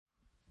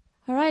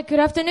All right, good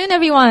afternoon,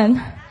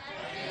 everyone.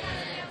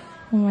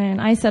 Oh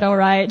man, I said all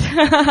right. All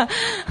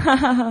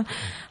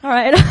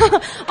right.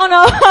 Oh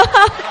no.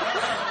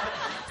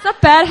 It's a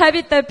bad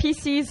habit that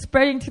PC is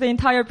spreading to the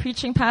entire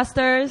preaching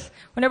pastors.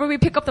 Whenever we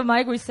pick up the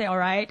mic, we say all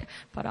right.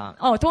 But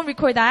don't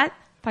record that,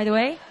 by the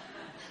way.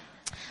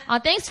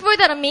 Thanks for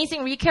that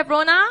amazing recap,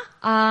 Rona.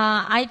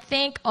 I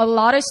think a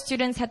lot of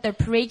students had their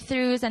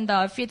breakthroughs and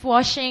the feet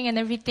washing and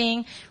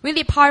everything.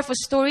 Really powerful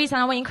stories. And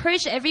I want to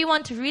encourage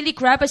everyone to really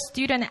grab a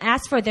student and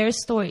ask for their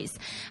stories.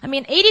 I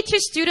mean, 82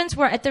 students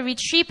were at the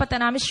retreat, but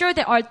then I'm sure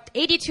there are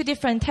 82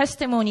 different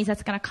testimonies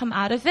that's going to come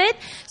out of it.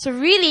 So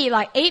really,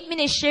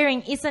 8-minute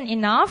sharing isn't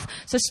enough.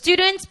 So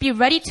students, be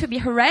ready to be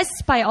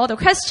harassed by all the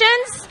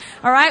questions.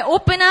 All right,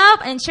 open up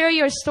and share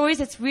your stories.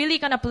 It's really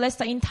going to bless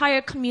the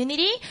entire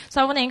community.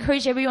 So I want to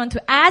encourage everyone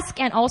to ask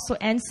and also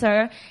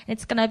answer.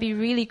 It's going to be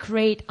really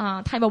great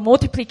time of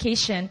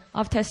multiplication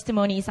of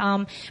testimonies.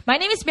 My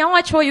name is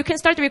Myunghwa Choi. You can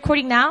start the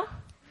recording now.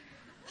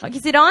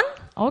 Is it on?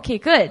 Okay,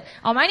 good.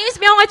 My name is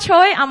Myunghwa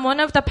Choi. I'm one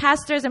of the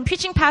pastors and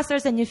preaching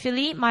pastors in New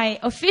Philly. My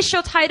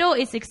official title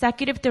is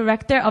Executive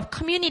Director of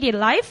Community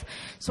Life.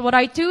 So what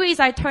I do is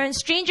I turn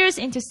strangers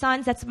into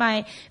sons. That's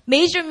my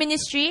major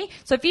ministry.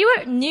 So if you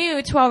are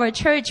new to our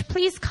church,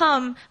 please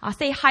come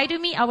say hi to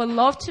me. I would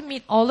love to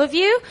meet all of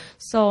you.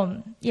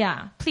 So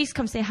yeah, please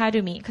come say hi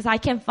to me because I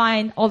can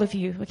find all of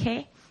you,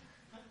 okay?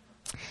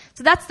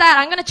 So that's that.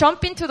 I'm going to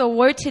jump into the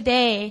word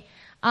today.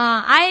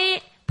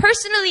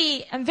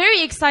 Personally, I'm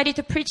very excited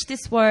to preach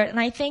this word,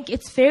 and I think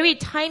it's very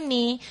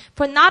timely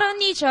for not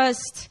only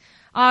just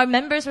our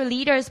members or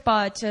leaders,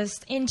 but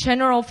just in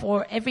general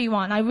for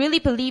everyone. I really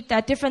believe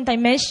that different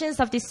dimensions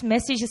of this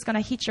message is going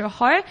to hit your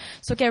heart,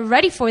 so get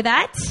ready for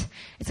that.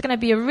 It's going to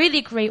be a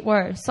really great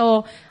word.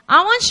 So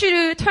I want you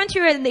to turn to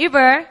your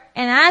neighbor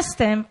and ask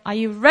them, are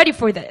you ready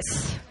for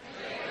this?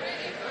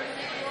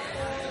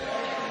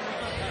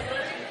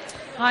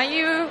 Are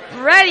you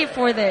ready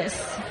for this?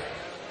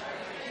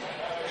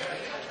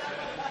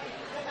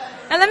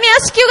 And let me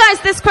ask you guys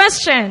this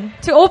question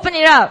to open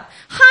it up.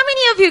 How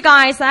many of you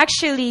guys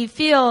actually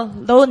feel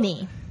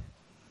lonely?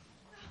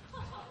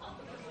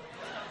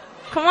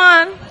 Come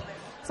on.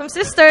 Some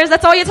sisters,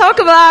 that's all you talk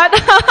about.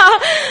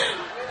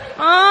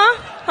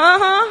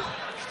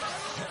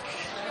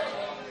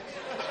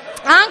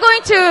 I'm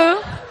going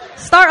to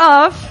start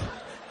off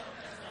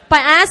by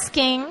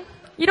asking,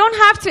 you don't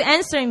have to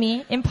answer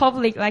me in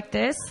public like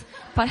this,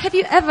 but have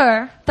you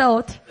ever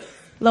felt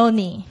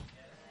lonely?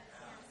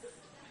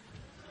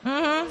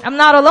 I'm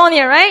not alone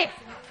here, right?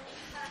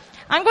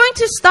 I'm going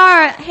to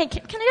start. Hey,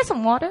 can I get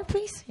some water,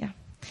 please? Yeah.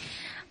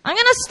 I'm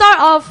going to start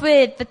off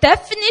with the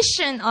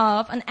definition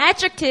of an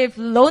adjective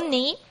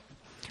lonely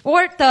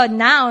or the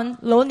noun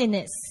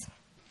loneliness.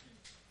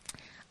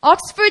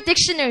 Oxford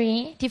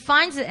Dictionary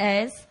defines it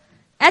as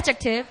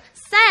adjective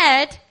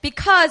sad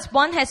because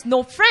one has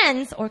no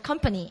friends or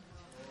company.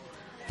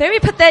 Very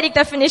pathetic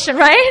definition,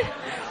 right?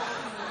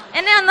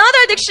 And then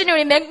another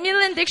dictionary,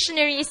 Macmillan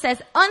Dictionary, says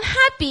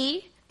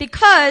unhappy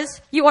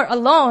because you are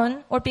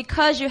alone or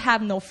because you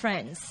have no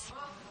friends.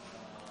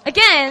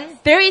 Again,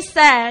 very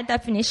sad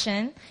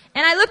definition.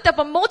 And I looked up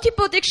on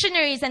multiple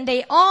dictionaries and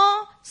they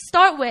all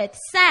start with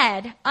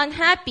sad,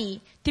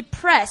 unhappy,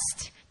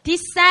 depressed,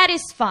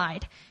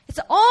 dissatisfied. It's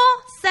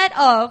all set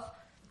of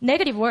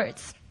negative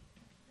words.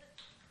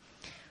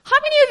 How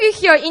many of you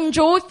here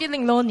enjoy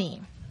feeling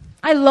lonely?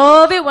 I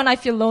love it when I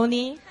feel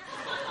lonely.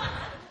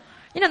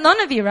 None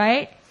of you,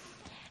 right?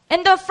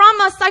 And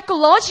from a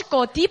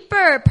psychological,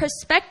 deeper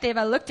perspective,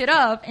 I looked it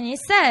up, and it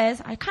says,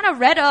 I kind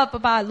of read up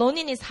about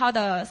loneliness, how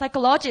the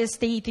psychologists,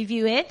 they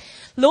view it.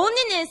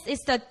 Loneliness is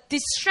the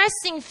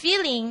distressing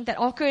feeling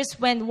that occurs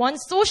when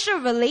one's social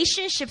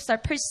relationships are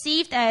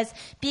perceived as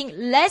being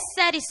less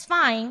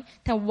satisfying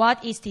than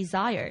what is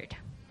desired.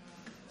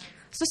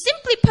 So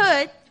simply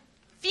put,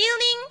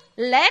 feeling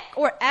lack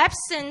or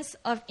absence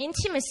of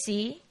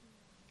intimacy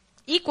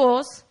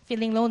equals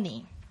feeling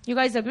lonely. You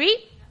guys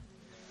agree?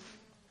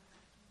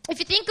 If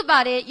you think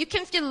about it, you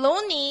can feel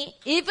lonely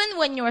even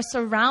when you are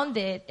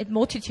surrounded with a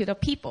multitude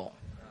of people.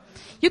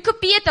 You could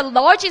be at the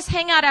largest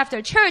hangout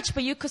after church,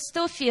 but you could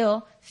still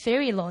feel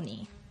very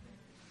lonely.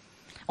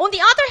 On the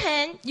other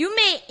hand, you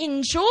may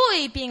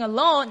enjoy being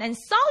alone and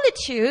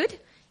solitude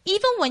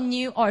even when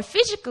you are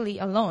physically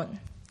alone.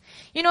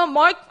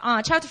 Mark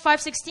chapter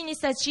 5:16, it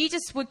says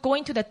Jesus would go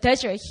into the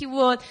desert. He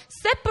would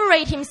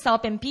separate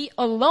himself and be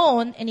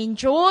alone and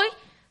enjoy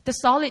the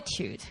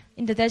solitude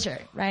in the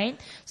desert, right?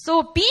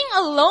 So being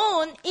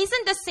alone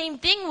isn't the same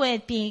thing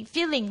with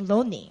feeling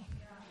lonely.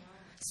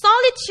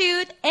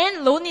 Solitude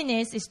and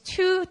loneliness is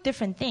two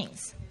different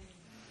things.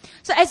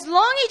 So as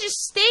long as you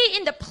stay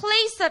in the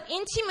place of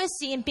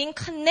intimacy and being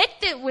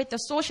connected with the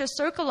social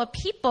circle of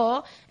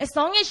people, as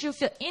long as you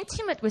feel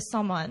intimate with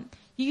someone,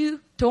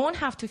 you don't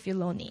have to feel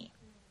lonely.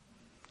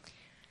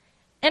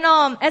 And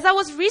as I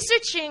was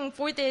researching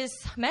for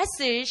this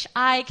message,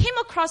 I came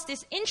across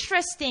this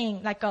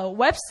interesting a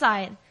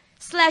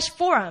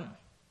website/forum.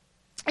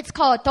 It's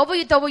called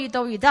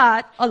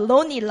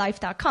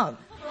www.alonelylife.com.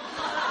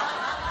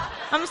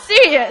 I'm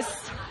serious.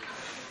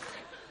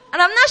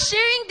 And I'm not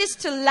sharing this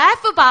to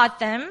laugh about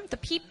them, the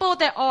people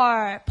that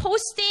are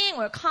posting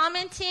or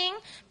commenting,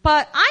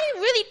 but I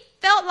really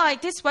felt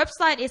like this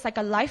website is like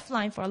a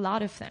lifeline for a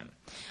lot of them.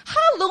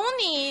 How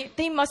lonely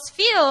they must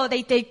feel.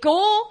 They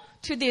go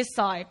to this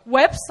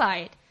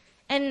website,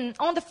 and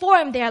on the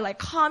forum they are like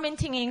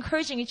commenting and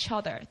encouraging each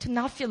other to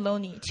not feel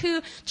lonely,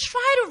 to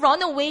try to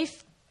run away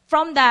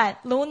from that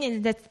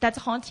loneliness that's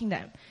haunting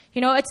them.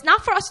 It's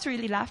not for us to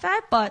really laugh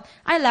at, but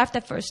I laughed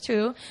at first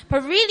too.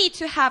 But really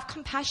to have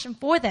compassion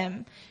for them.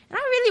 And I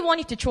really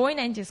wanted to join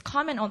and just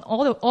comment on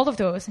all of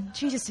those. And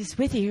Jesus is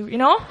with you,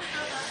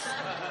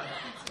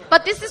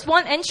 But this is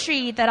one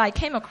entry that I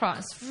came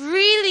across.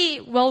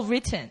 Really well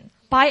written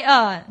by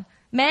a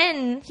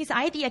man. His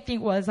ID, I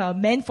think, was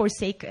man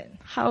forsaken.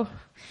 How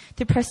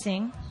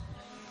depressing.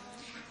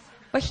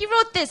 But he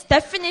wrote this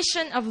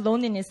definition of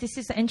loneliness. This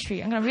is the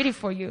entry. I'm going to read it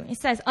for you. It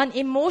says, an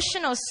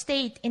emotional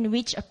state in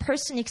which a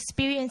person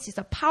experiences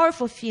a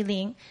powerful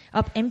feeling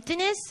of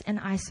emptiness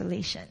and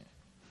isolation.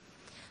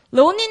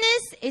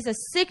 Loneliness is a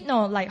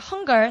signal like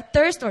hunger,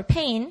 thirst, or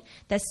pain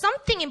that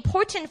something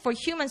important for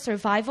human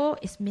survival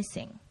is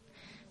missing.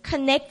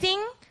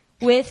 Connecting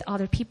with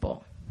other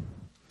people.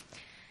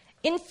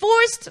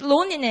 Enforced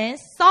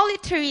loneliness,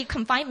 solitary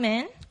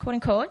confinement, quote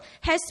unquote,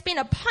 has been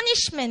a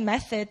punishment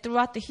method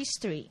throughout the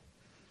history.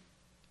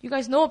 You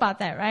guys know about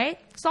that, right?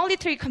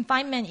 Solitary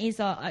confinement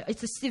is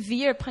it's a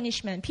severe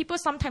punishment. People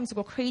sometimes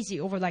go crazy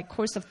over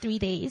course of 3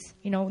 days,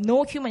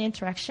 no human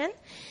interaction.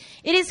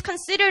 It is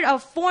considered a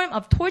form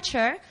of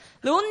torture.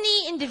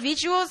 Lonely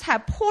individuals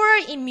have poor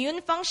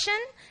immune function,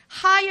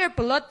 higher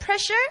blood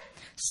pressure,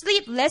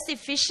 sleep less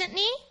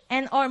efficiently,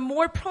 and are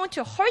more prone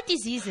to heart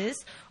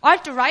diseases,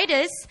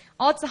 arthritis,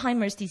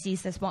 Alzheimer's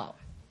disease as well.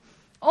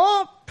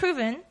 All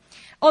proven.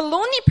 A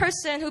lonely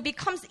person who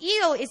becomes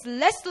ill is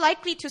less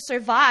likely to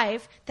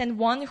survive than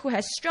one who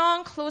has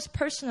strong, close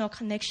personal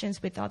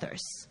connections with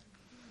others.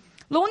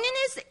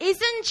 Loneliness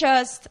isn't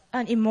just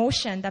an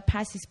emotion that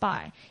passes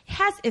by. It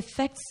has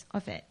effects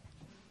of it.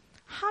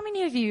 How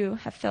many of you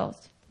have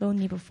felt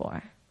lonely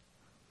before?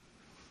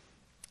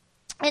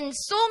 And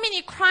so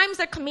many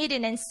crimes are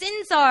committed and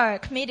sins are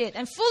committed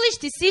and foolish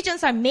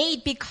decisions are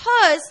made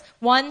because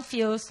one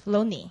feels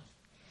lonely.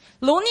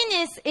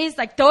 Loneliness is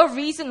the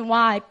reason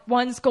why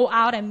ones go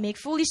out and make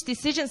foolish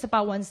decisions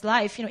about one's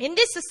life. In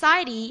this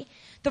society,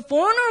 the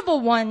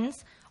vulnerable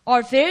ones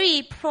are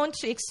very prone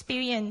to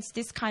experience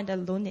this kind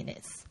of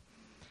loneliness.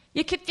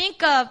 You could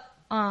think of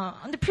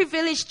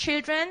underprivileged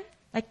children,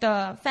 like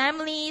the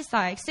families,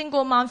 like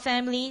single mom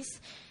families,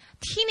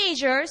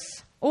 teenagers,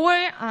 or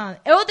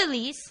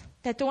elderlies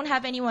that don't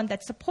have anyone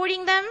that's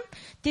supporting them,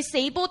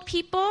 disabled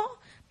people.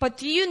 But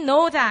do you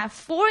know that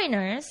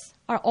foreigners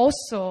are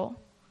also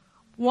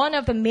one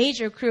of the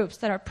major groups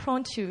that are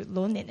prone to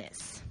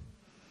loneliness?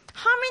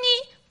 How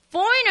many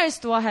foreigners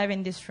do I have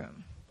in this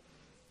room?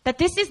 That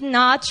this is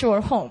not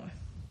your home.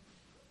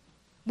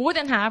 More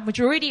than half,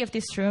 majority of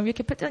this room, you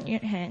can put it in your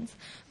hands.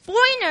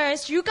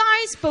 Foreigners, you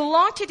guys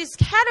belong to this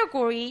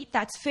category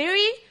that's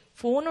very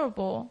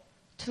vulnerable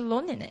to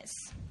loneliness.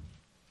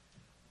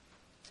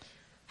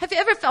 Have you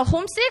ever felt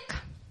homesick?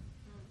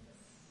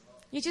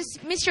 You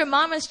just miss your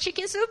mama's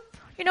chicken soup,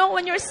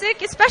 when you're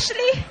sick,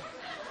 especially.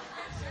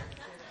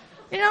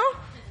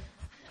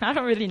 I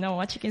don't really know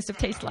what chicken soup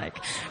tastes like.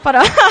 But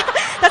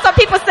that's what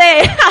people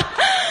say.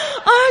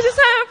 I just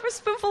have a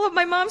spoonful of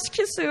my mom's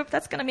chicken soup.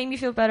 That's going to make me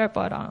feel better.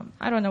 But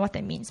I don't know what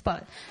that means.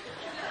 But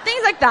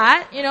things like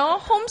that,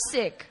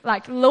 homesick,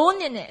 like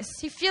loneliness.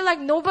 You feel like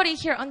nobody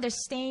here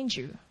understands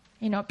you.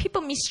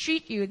 People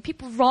mistreat you.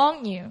 People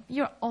wrong you.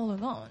 You're all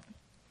alone.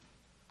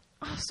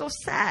 Oh, so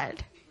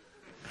sad.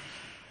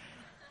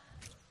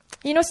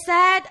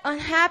 Sad,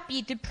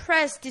 unhappy,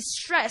 depressed,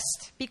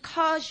 distressed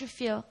because you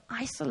feel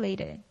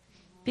isolated,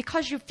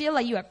 because you feel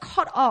like you are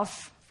cut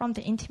off from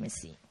the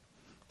intimacy.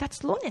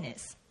 That's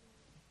loneliness.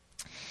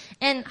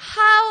 And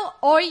how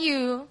are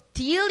you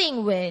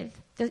dealing with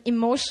the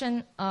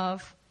emotion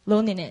of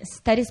loneliness?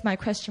 That is my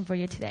question for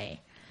you today.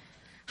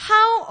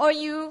 How are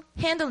you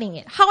handling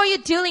it? How are you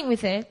dealing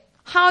with it?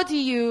 How do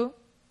you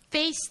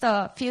face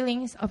the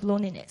feelings of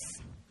loneliness?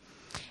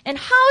 And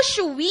how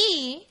should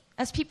we,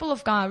 as people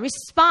of God,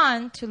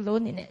 respond to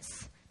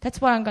loneliness?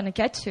 That's what I'm going to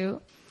get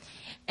to.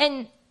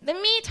 And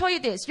let me tell you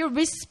this. Your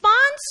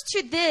response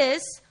to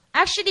this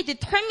actually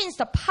determines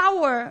the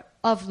power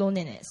of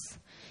loneliness.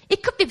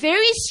 It could be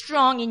very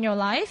strong in your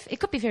life. It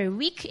could be very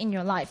weak in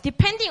your life,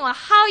 depending on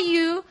how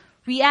you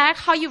react,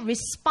 how you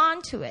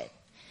respond to it.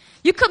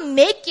 You could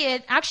make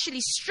it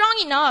actually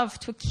strong enough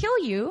to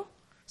kill you.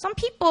 Some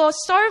people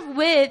start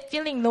with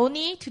feeling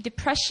lonely to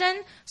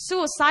depression,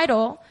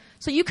 suicidal.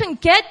 So you can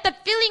get the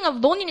feeling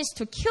of loneliness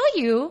to kill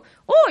you,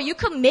 or you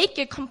can make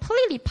it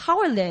completely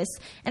powerless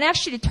and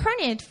actually turn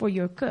it for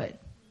your good.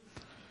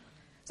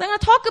 So I'm going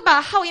to talk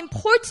about how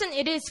important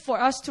it is for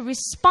us to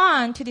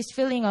respond to this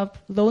feeling of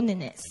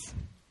loneliness.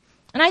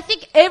 And I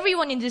think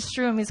everyone in this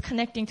room is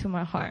connecting to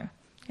my heart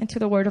and to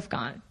the Word of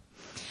God.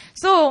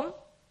 So,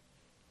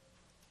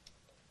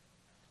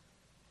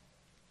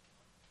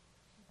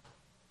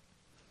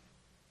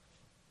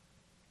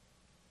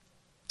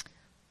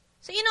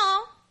 So,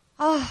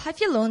 I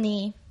feel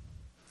lonely.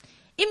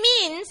 It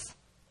means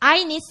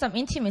I need some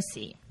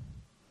intimacy.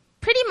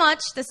 Pretty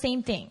much the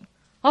same thing.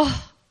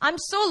 I'm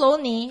so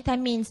lonely. That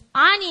means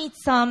I need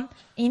some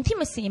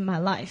intimacy in my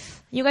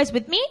life. You guys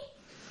with me?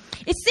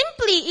 It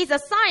simply is a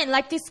sign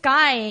like this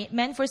guy,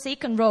 Man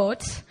Forsaken,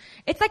 wrote.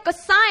 It's like a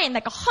sign,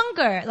 like a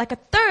hunger, like a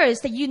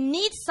thirst that you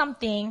need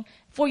something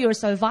for your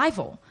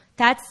survival.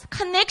 That's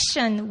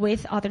connection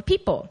with other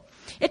people.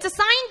 It's a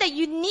sign that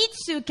you need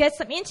to get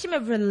some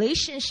intimate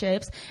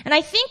relationships. And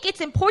I think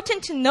it's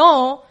important to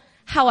know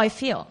how I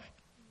feel.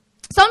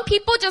 Some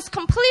people just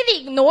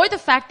completely ignore the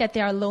fact that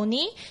they are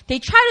lonely. They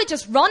try to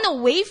just run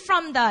away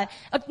from the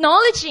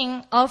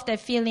acknowledging of their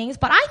feelings.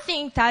 But I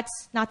think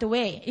that's not the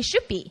way it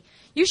should be.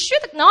 You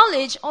should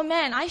acknowledge, oh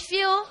man, I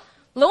feel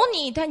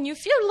lonely, then you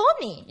feel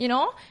lonely,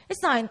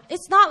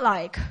 It's not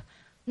like,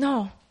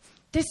 no,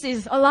 this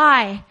is a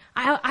lie.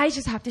 I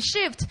just have to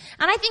shift.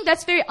 And I think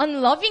that's a very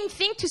unloving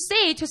thing to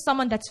say to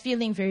someone that's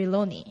feeling very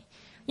lonely.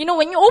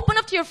 When you open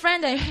up to your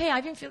friend and, hey,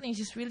 I've been feeling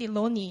just really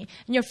lonely,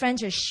 and your friend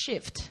just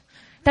shift.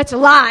 That's a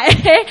lie.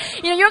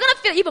 You're going to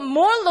feel even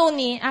more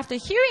lonely after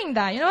hearing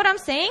that. You know what I'm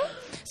saying?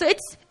 So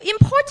it's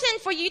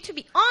important for you to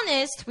be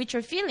honest with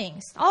your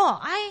feelings. Oh,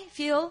 I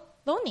feel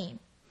lonely.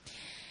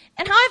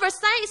 And however,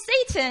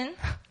 Satan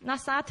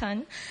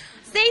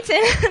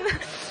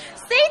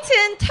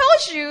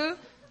tells you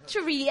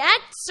to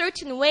react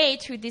certain way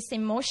to this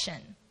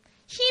emotion.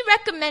 He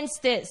recommends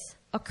this,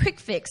 a quick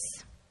fix.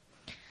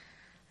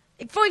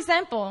 For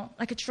example,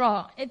 like a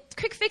drug.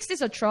 Quick fix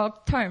is a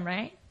drug term,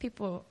 right?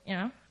 People,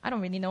 I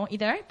don't really know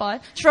either,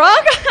 but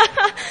drug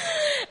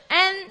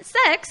and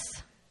sex,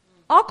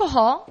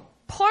 alcohol,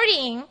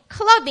 partying,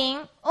 clubbing,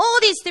 all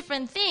these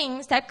different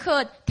things that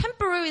could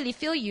temporarily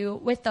fill you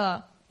with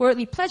a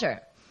worldly pleasure.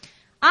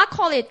 I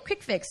call it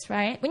quick fix,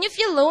 right? When you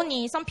feel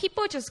lonely, some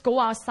people just go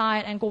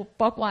outside and go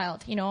buck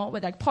wild,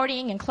 with like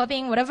partying and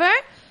clubbing, whatever.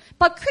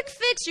 But quick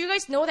fix, you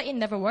guys know that it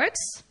never works.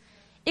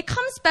 It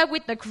comes back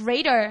with the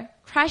greater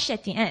crash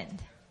at the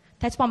end.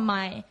 That's what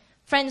my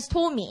friends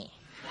told me.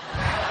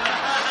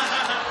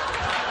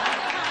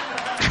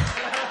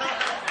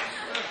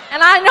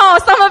 And I know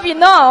some of you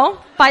know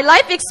by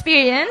life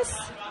experience.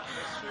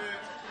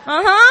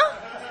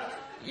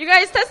 You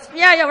guys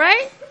yeah, you're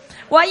right.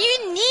 What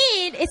you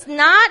need is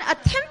not a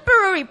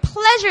temporary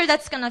pleasure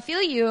that's gonna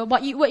fill you.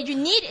 What you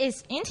need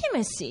is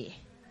intimacy.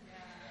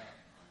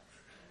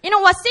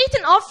 What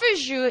Satan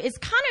offers you is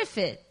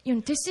counterfeit.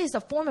 This is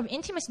a form of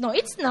intimacy. No,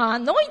 it's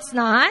not. No, it's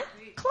not.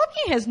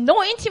 Clubbing has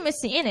no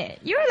intimacy in it.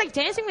 You're like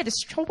dancing with a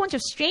whole bunch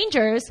of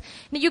strangers.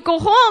 And you go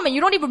home and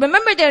you don't even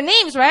remember their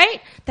names, right?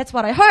 That's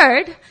what I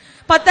heard.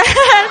 But that's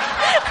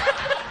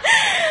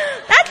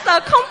a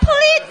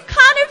complete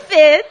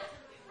counterfeit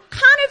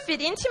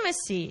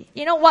intimacy.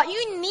 What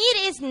you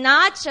need is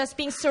not just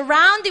being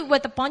surrounded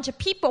with a bunch of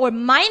people or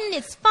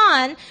mindless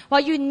fun.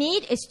 What you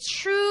need is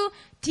true,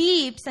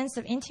 deep sense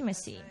of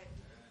intimacy.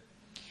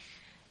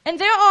 And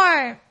there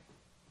are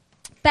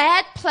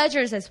bad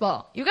pleasures as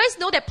well. You guys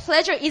know that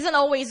pleasure isn't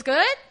always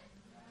good?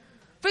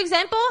 For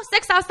example,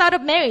 sex outside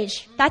of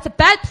marriage. That's a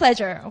bad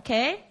pleasure,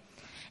 okay?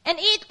 And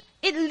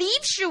it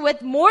leaves you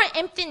with more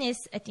emptiness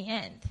at the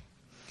end.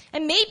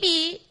 And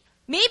maybe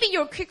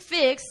your quick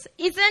fix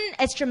isn't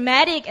as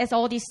dramatic as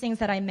all these things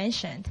that I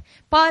mentioned.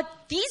 But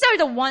these are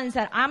the ones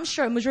that I'm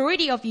sure a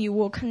majority of you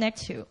will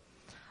connect to.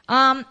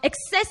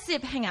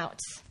 Excessive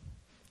hangouts.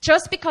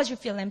 Just because you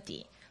feel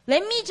empty.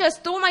 Let me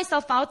just throw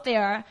myself out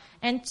there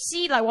and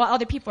see like what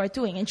other people are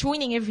doing and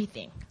joining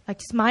everything. Like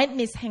just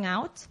mindless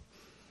hangout.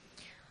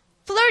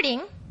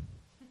 Flirting.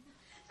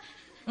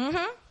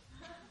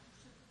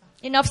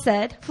 Enough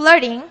said.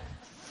 Flirting.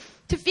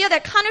 To feel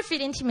that counterfeit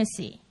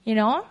intimacy,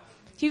 You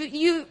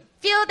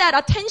feel that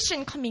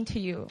attention coming to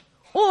you.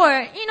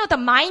 Or, the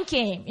mind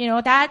game,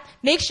 that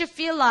makes you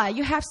feel like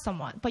you have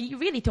someone, but you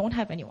really don't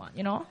have anyone,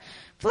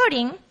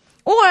 Flirting.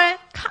 Or,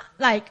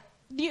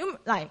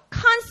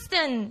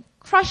 constant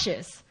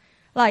crushes.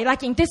 Like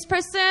liking this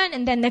person,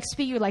 and then next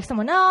week you like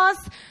someone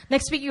else.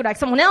 Next week you like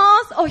someone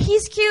else. Oh,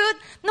 he's cute.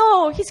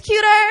 No, he's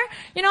cuter.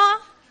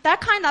 That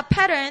kind of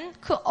pattern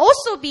could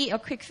also be a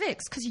quick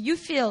fix because you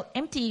feel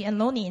empty and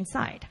lonely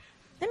inside.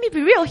 Let me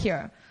be real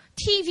here.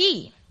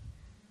 TV.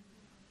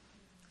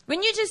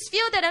 When you just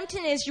feel that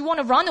emptiness, you want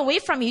to run away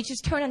from it, you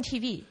just turn on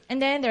TV.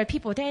 And then there are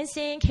people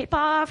dancing,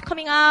 K-pop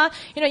coming out.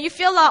 You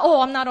feel like,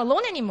 oh, I'm not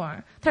alone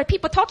anymore. There are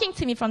people talking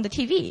to me from the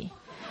TV.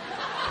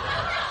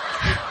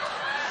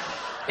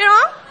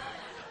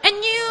 And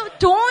you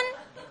don't,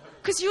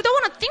 because you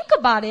don't want to think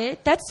about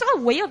it. That's a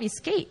way of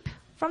escape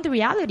from the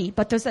reality.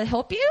 But does that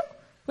help you?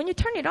 When you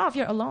turn it off,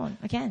 you're alone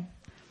again.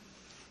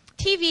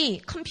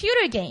 TV,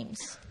 computer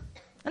games.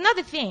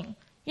 Another thing.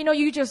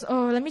 You just,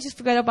 let me just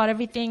forget about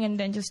everything and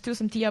then just do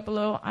some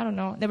Diablo. I don't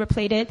know. Never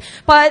played it.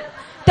 But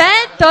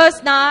that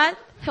does not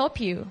help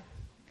you.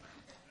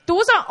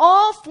 Those are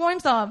all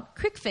forms of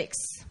quick fix.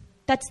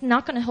 That's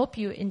not going to help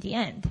you in the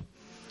end.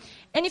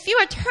 And if you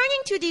are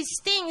turning to these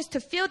things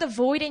to fill the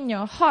void in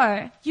your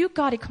heart, you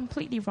got it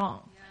completely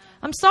wrong.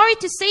 I'm sorry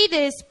to say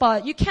this,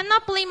 but you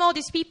cannot blame all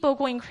these people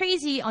going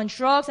crazy on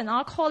drugs and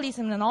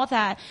alcoholism and all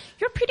that.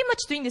 You're pretty much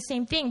doing the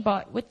same thing,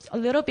 but with a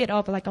little bit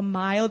of like a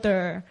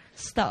milder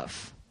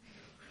stuff.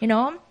 You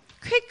know?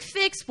 Quick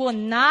fix will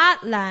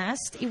not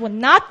last. It will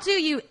not do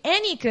you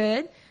any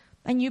good.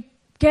 And you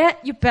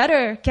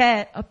better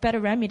get a better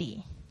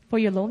remedy for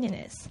your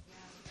loneliness.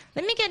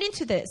 Let me get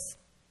into this.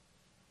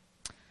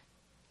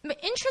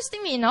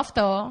 Interestingly enough,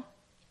 though,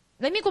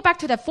 let me go back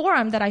to that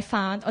forum that I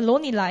found, A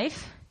Lonely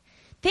Life.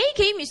 They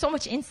gave me so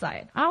much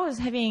insight. I was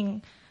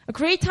having a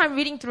great time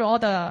reading through all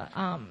the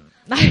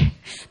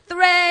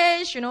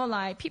threads,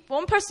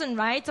 one person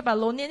writes about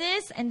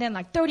loneliness and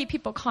then 30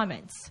 people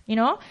comments, And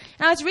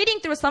I was reading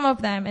through some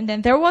of them and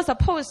then there was a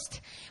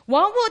post,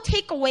 what will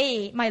take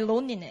away my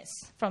loneliness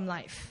from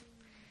life?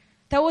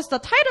 That was the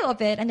title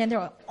of it, and then there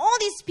were all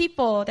these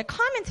people that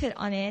commented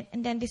on it,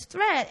 and then this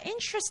thread,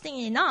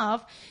 interestingly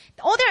enough,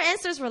 all their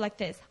answers were like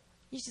this.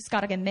 You just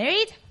gotta get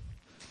married,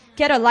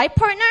 get a life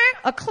partner,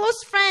 a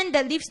close friend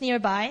that lives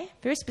nearby,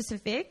 very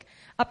specific,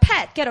 a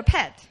pet, get a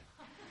pet,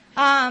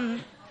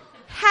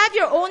 have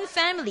your own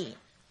family.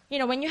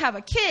 When you have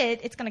a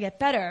kid, it's gonna get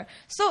better.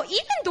 So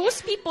even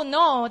those people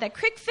know that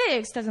quick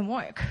fix doesn't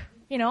work.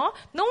 No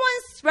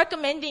one's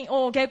recommending,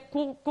 go get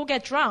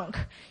drunk,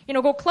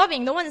 go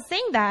clubbing. No one's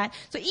saying that.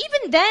 So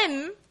even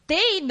them,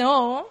 they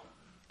know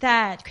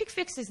that quick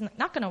fix is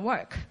not going to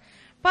work.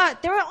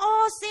 But they were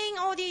all saying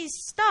all these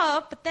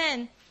stuff, but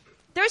then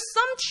there's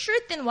some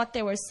truth in what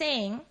they were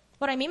saying.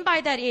 What I mean by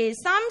that is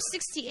Psalm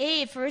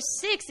 68 verse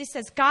 6, it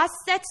says, God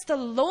sets the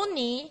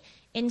lonely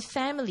in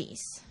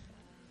families.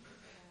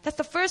 That's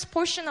the first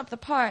portion of the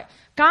part.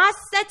 God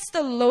sets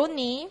the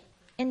lonely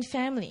in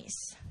families.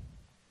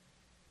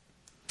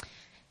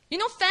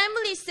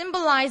 Family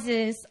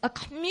symbolizes a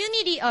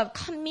community of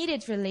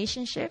committed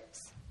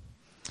relationships.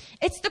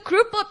 It's the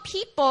group of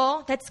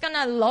people that's going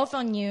to love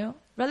on you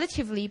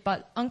relatively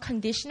but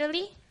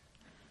unconditionally.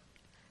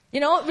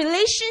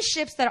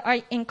 Relationships that are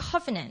in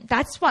covenant.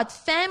 That's what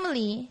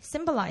family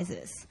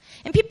symbolizes.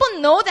 And people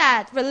know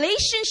that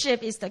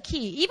relationship is the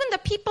key. Even the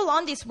people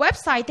on this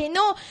website, they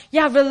know,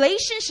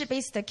 relationship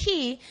is the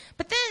key.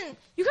 But then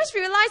you guys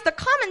realize the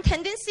common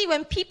tendency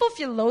when people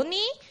feel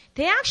lonely,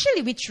 they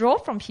actually withdraw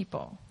from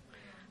people.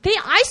 They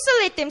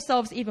isolate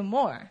themselves even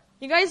more.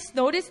 You guys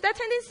notice that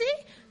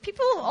tendency?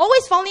 People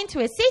always fall into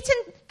it.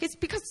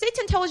 Because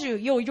Satan tells you,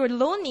 you're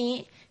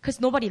lonely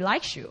because nobody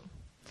likes you.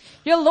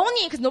 You're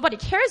lonely because nobody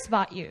cares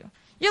about you.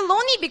 You're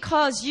lonely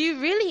because you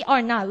really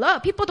are not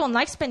loved. People don't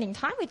like spending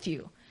time with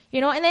you.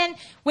 And then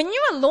when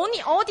you are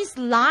lonely, all these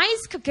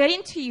lies could get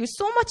into you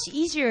so much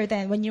easier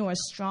than when you are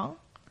strong.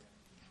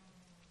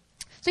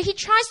 So he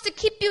tries to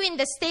keep you in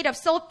the state of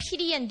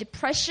self-pity and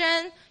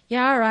depression.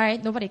 Yeah,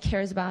 right, nobody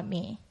cares about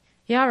me.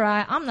 Yeah,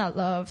 right, I'm not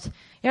loved.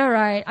 Yeah,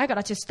 right, I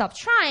gotta just stop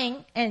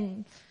trying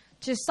and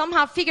just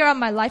somehow figure out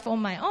my life on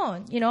my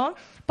own,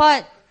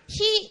 But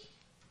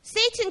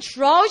Satan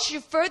draws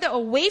you further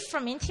away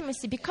from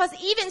intimacy because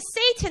even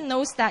Satan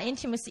knows that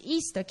intimacy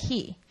is the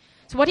key.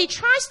 So what he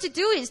tries to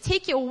do is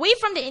take you away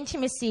from the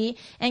intimacy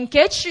and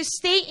get you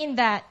stay in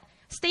that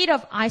state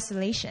of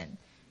isolation.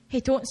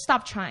 Hey, don't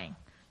stop trying.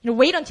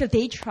 Wait until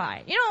they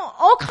try.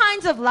 All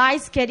kinds of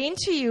lies get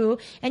into you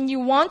and you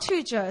want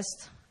to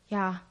just,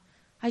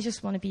 I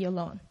just want to be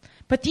alone.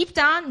 But deep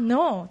down,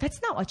 no,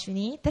 that's not what you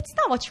need. That's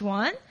not what you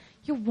want.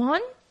 You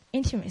want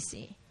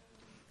intimacy.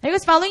 Are you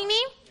guys following me?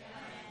 Yes.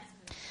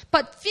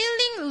 But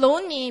feeling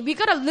lonely, we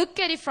gotta look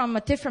at it from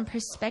a different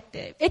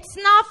perspective. It's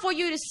not for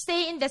you to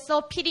stay in the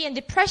self-pity and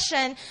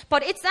depression,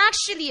 but it's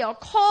actually a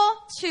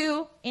call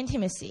to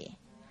intimacy.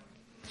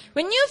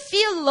 When you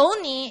feel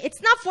lonely,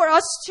 it's not for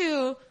us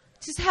to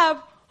just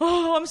have,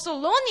 I'm so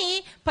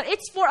lonely, but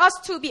it's for us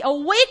to be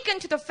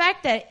awakened to the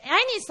fact that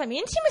I need some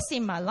intimacy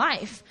in my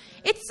life.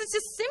 It's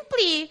just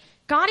simply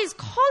God is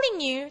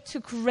calling you to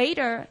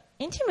greater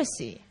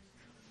intimacy.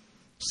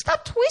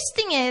 Stop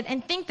twisting it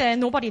and think that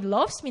nobody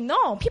loves me.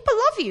 No, people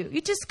love you.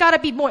 You just gotta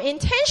be more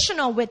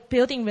intentional with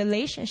building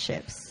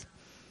relationships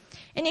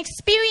and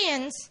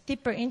experience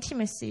deeper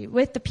intimacy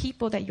with the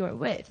people that you're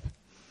with.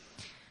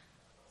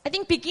 I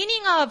think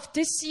beginning of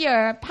this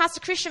year, Pastor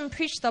Christian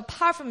preached a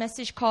powerful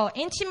message called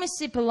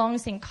Intimacy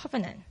Belongs in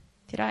Covenant.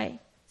 Did I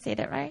say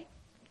that right?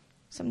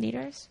 Some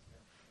leaders?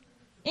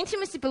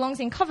 Intimacy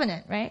belongs in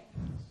covenant, right?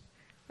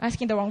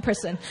 Asking the wrong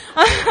person.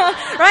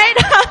 Right?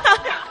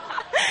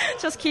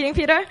 Just kidding,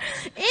 Peter.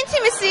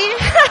 Intimacy.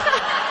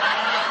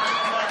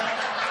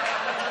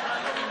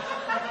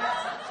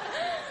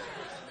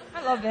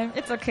 I love him.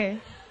 It's okay.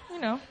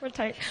 We're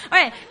tight. All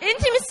right.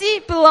 Intimacy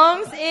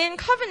belongs in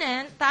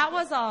covenant. That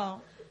was a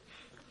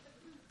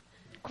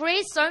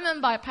great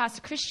sermon by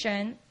Pastor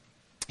Christian.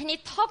 And he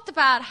talked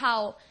about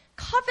how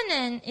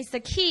covenant is the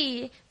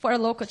key for a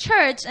local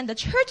church, and the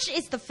church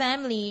is the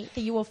family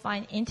that you will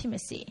find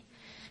intimacy.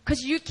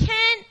 Because you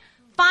can't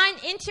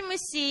find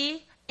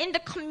intimacy in the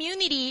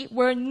community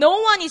where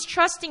no one is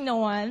trusting no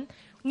one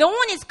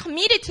is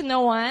committed to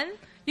no one.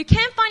 You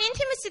can't find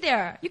intimacy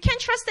there. You can't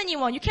trust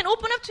anyone. You can't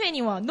open up to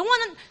anyone. No one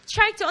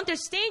trying to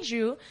understand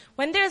you.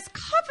 When there's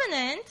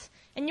covenant,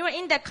 and you're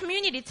in that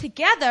community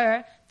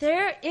together,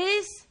 there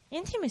is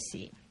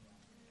intimacy.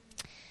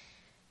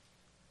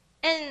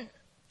 And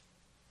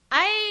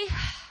I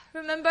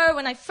remember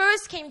when I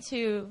first came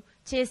to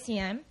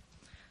JSCM,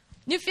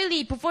 New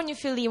Philly, before New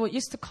Philly, what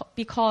used to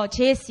be called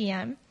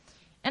JSCM.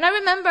 And I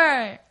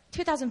remember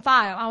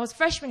 2005, I was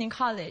freshman in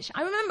college.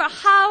 I remember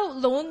how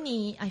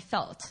lonely I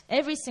felt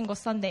every single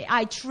Sunday.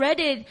 I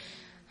dreaded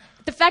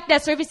the fact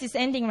that service is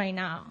ending right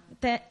now.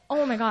 That,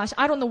 oh my gosh,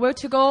 I don't know where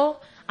to go.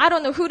 I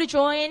don't know who to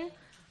join.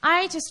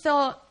 I just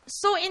felt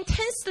so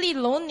intensely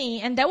lonely.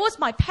 And that was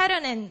my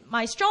pattern and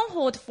my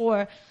stronghold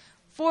for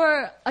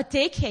a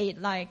decade.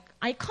 Like,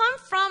 I come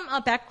from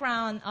a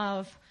background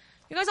of,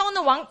 you guys all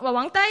know what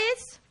Wangda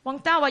is?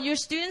 Wangda, what your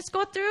students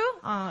go through?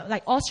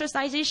 Like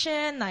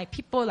ostracization, like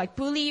people like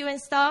bully you and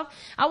stuff.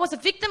 I was a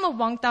victim of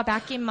Wangda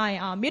back in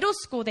my middle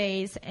school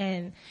days,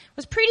 and it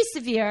was pretty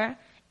severe.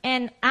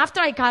 And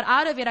after I got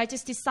out of it, I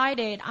just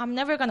decided I'm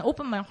never going to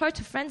open my heart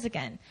to friends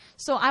again.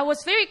 So I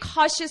was very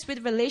cautious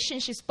with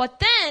relationships. But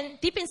then,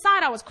 deep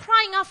inside, I was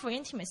crying out for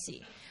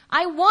intimacy.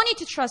 I wanted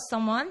to trust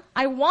someone.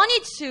 I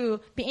wanted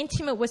to be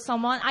intimate with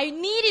someone. I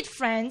needed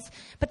friends.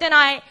 But then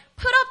I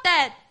put up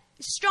that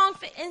strong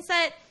and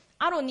said,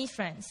 I don't need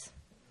friends.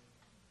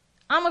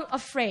 I'm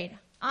afraid.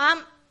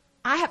 I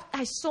have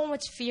so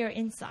much fear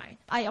inside.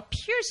 I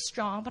appear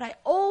strong, but I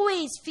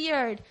always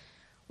feared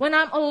when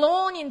I'm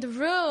alone in the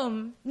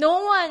room,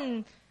 no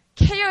one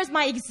cares.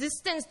 My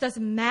existence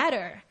doesn't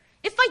matter.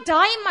 If I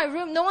die in my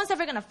room, no one's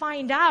ever going to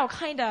find out.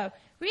 Kind of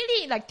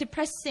really like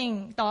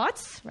depressing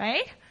thoughts,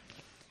 right?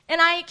 And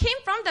I came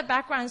from the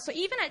background, so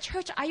even at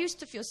church, I used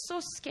to feel so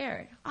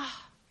scared. I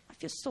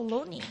feel so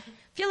lonely.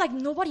 I feel like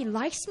nobody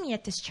likes me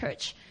at this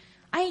church.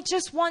 I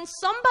just want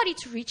somebody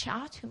to reach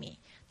out to me.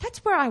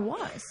 That's where I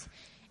was.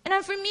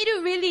 And for me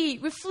to really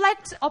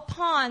reflect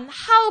upon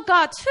how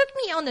God took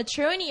me on the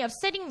journey of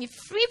setting me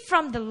free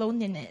from the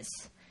loneliness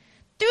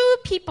through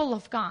people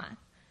of God.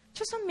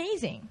 Just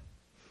amazing.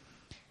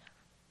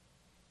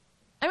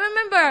 I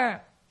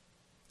remember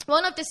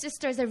one of the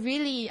sisters that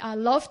really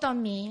loved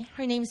on me.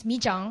 Her name's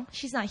Myunghwa.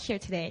 She's not here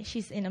today.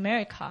 She's in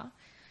America.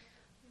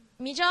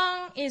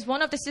 Myunghwa is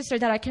one of the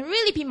sisters that I can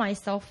really be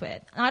myself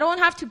with. I don't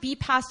have to be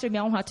Pastor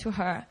Myunghwa to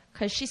her,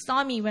 because she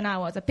saw me when I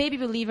was a baby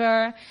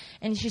believer,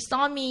 and she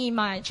saw me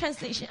my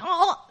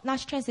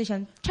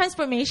transformation.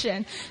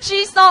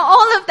 She saw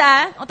all of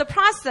that, the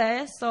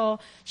process. So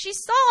she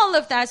saw all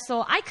of that,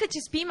 so I could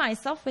just be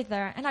myself with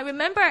her. And I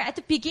remember at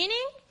the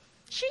beginning,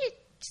 she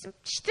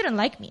didn't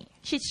like me.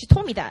 She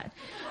told me that.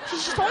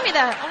 She told me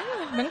that.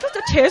 멘토도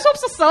재수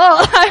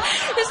없었어.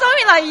 She told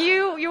me like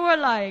you were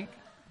like,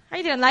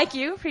 I didn't like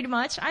you, pretty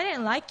much. I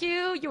didn't like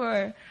you. You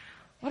were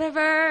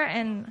whatever.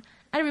 And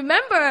I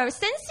remember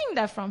sensing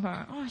that from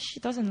her. Oh,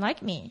 she doesn't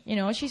like me. You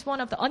know, she's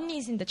one of the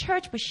onnies in the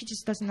church, but she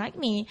just doesn't like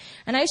me.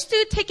 And I used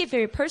to take it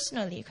very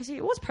personally, because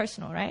it was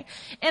personal, right?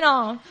 And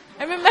I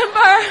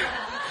remember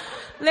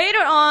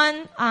later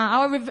on,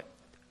 our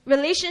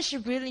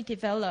relationship really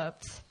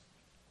developed.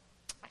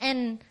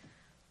 And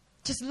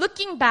just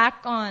looking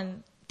back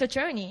on the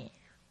journey,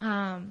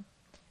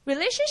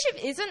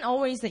 relationship isn't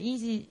always the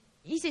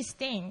easiest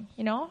thing,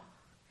 you know?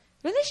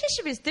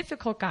 Relationship is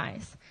difficult,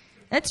 guys.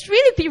 Let's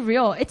really be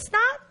real. It's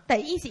not that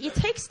easy. It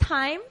takes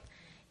time.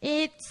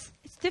 It's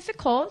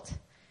difficult.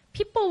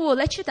 People will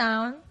let you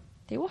down.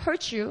 They will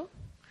hurt you.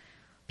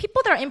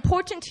 People that are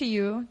important to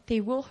you,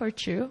 they will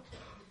hurt you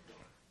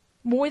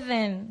more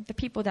than the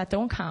people that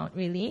don't count,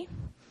 really.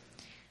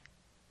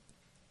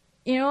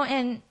 You know,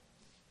 and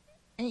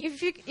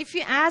if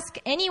you ask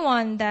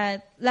anyone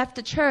that left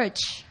the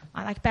church,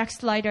 like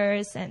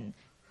backsliders, and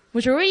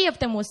majority of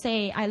them will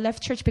say, I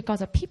left church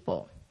because of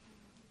people.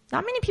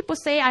 Not many people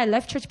say, I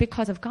left church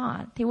because of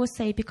God. They will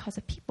say because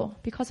of people,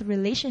 because of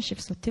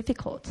relationships so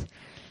difficult.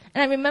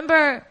 And I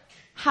remember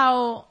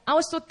how I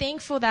was so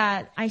thankful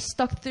that I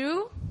stuck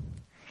through,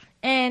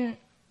 and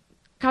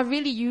God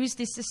really used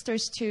these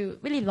sisters to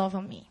really love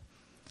on me.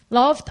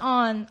 Loved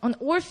on an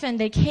orphan.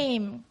 They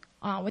came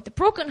with a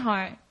broken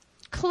heart,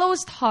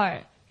 closed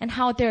heart, and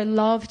how their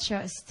love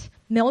just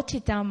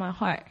melted down my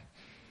heart.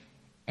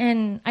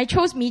 And I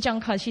chose Myunghwa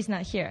because she's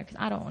not here, because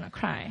I don't want to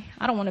cry.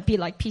 I don't want to be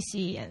like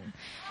PC and,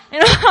 you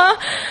know.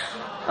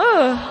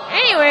 Oh,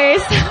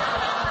 anyways.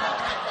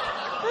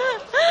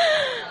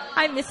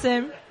 I miss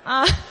him.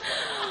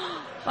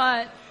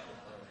 But,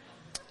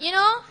 you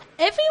know,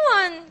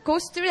 everyone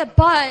goes through it,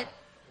 but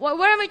what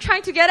am I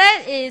trying to get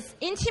at is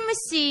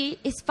intimacy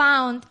is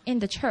found in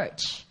the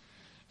church.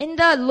 In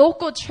the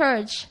local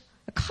church,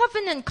 a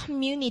covenant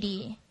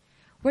community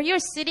where you're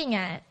sitting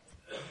at.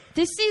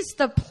 This is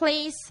the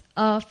place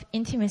of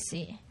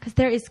intimacy, because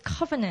there is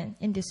covenant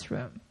in this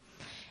room.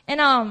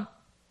 And I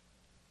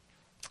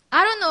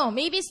don't know,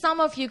 maybe some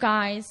of you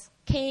guys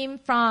came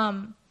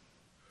from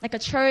like a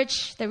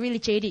church that really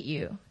jaded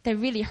you, that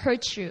really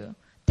hurt you,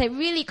 that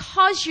really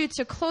caused you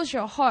to close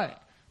your heart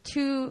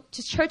to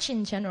church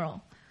in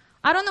general.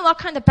 I don't know what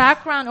kind of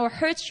background or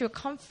hurt you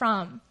come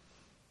from,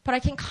 but I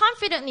can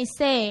confidently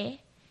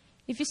say,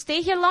 if you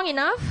stay here long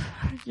enough,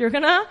 you're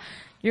gonna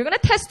you're going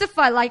to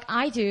testify like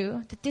I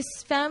do that this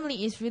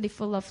family is really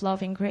full of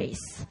love and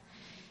grace.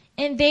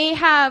 And they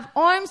have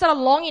arms that are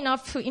long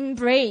enough to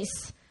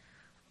embrace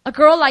a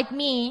girl like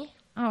me.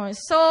 I was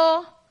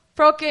so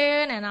broken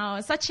and I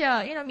was such a,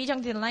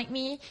 Myung didn't like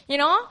me,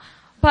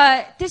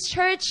 But this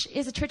church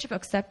is a church of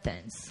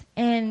acceptance.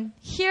 And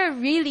here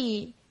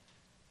really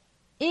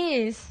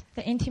is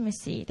the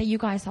intimacy that you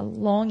guys are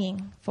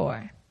longing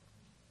for.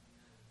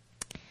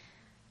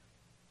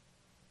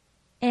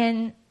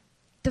 And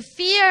the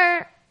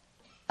fear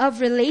of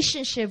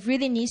relationship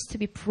really needs to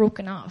be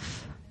broken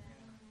off.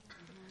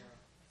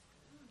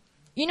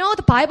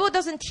 The Bible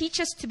doesn't teach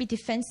us to be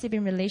defensive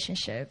in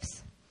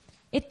relationships.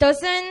 It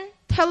doesn't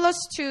tell us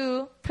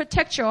to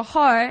protect your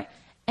heart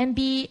and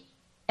be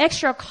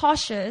extra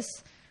cautious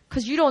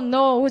because you don't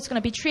know who's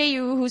going to betray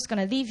you, who's going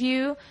to leave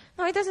you.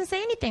 No, it doesn't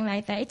say anything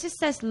like that. It just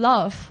says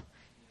love.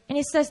 And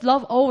it says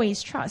love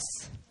always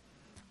trusts.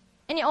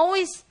 And it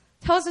always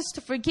tells us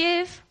to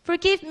forgive.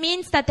 Forgive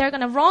means that they're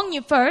going to wrong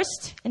you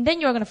first, and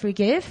then you're going to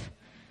forgive.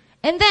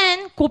 And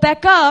then go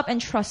back up and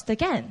trust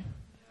again.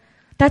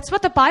 That's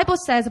what the Bible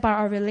says about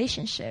our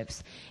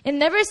relationships. It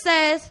never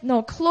says,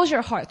 no, close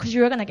your heart because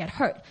you're going to get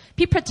hurt.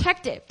 Be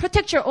protected.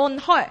 Protect your own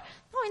heart.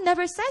 No, it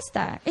never says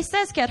that. It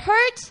says, get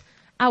hurt.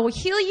 I will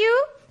heal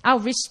you. I'll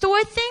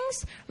restore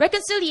things.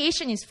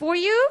 Reconciliation is for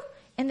you.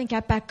 And then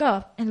get back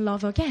up and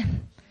love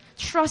again.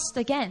 Trust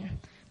again.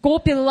 Go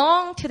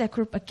belong to that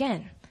group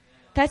again.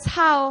 That's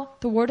how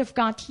the Word of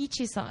God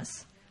teaches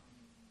us.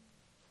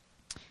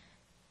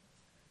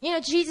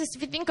 Jesus,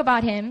 if you think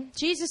about him,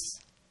 Jesus,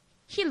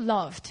 he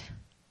loved.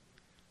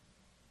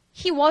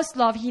 He was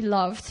love, he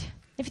loved.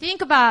 If you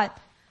think about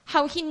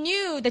how he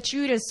knew that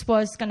Judas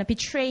was going to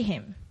betray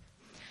him.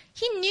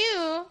 He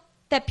knew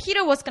that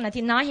Peter was going to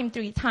deny him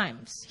 3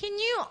 times. He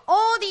knew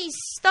all these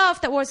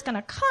stuff that was going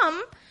to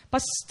come,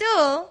 but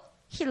still,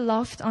 he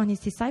loved on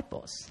his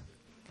disciples.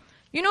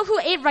 You know who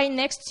ate right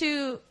next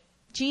to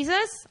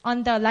Jesus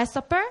on the Last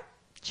Supper?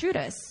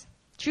 Judas.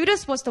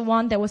 Judas was the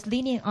one that was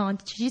leaning on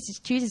Jesus'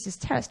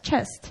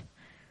 chest,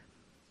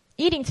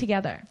 eating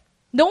together,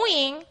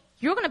 knowing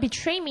you're going to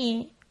betray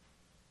me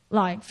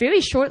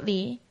very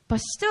shortly, but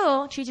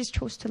still Jesus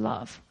chose to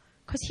love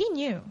because he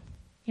knew,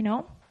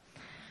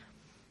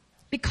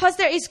 Because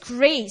there is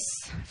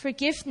grace,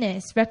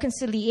 forgiveness,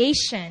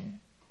 reconciliation,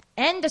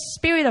 and the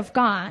Spirit of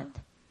God,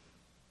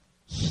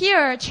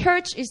 here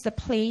church is the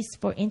place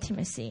for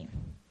intimacy.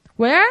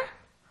 Where?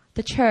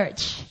 The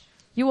church.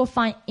 You will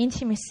find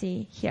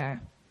intimacy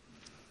here.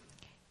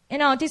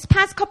 These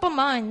past couple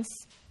months,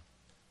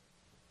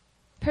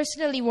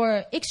 personally,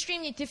 were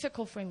extremely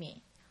difficult for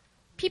me.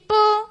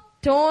 People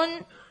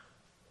don't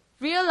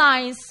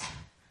realize,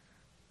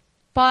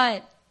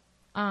 but,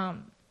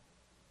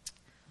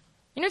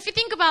 if you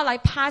think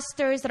about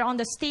pastors that are on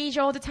the stage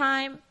all the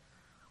time,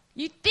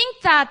 you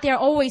think that they're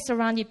always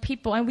surrounded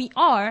people, and we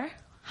are.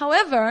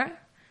 However,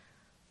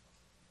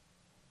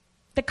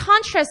 the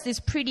contrast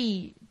is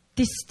pretty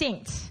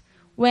distinct.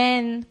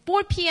 When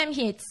 4 p.m.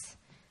 hits,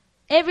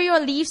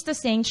 everyone leaves the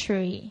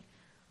sanctuary.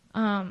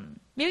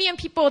 Million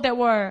people that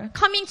were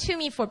coming to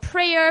me for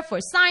prayer, for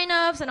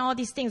sign-ups, and all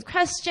these things,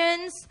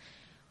 questions.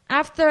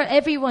 After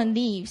everyone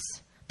leaves,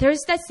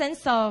 there's that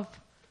sense of,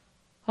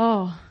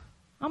 oh,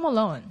 I'm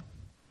alone.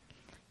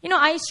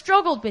 I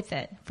struggled with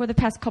it for the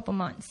past couple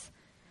months.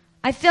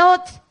 I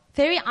felt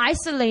very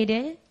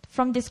isolated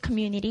from this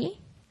community.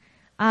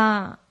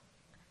 It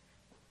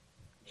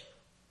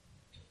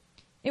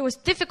was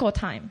a difficult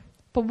time.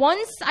 But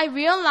once I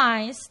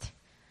realized,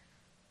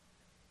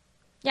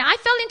 I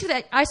fell into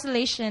that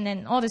isolation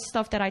and all this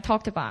stuff that I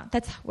talked about.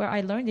 That's where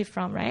I learned it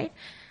from, right?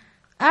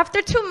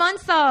 After 2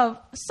 months of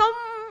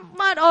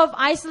somewhat of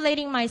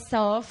isolating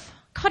myself,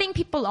 cutting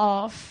people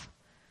off,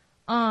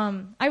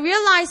 I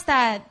realized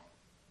that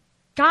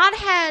God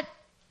had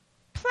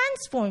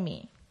plans for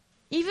me,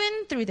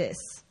 even through this.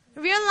 I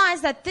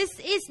realized that this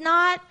is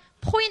not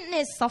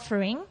pointless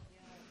suffering.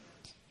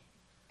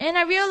 And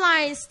I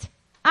realized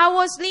I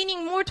was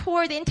leaning more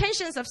toward the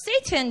intentions of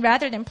Satan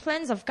rather than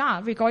plans of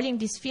God regarding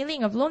this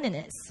feeling of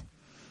loneliness.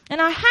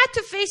 And I had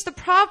to face the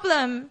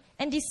problem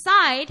and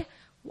decide,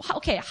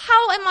 okay,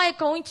 how am I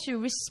going to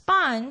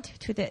respond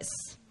to this?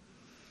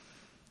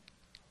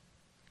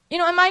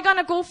 Am I going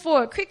to go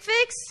for a quick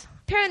fix?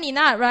 Apparently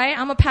not, right?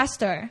 I'm a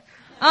pastor.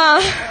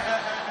 Or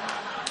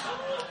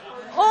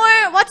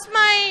what's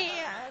my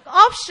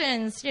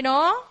options,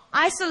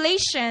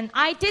 Isolation.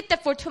 I did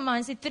that for 2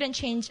 months. It didn't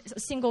change a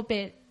single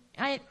bit.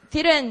 It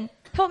didn't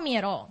help me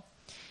at all.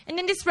 And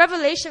then this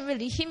revelation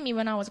really hit me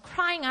when I was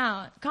crying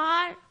out.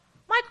 God,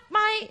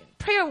 my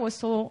prayer was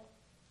so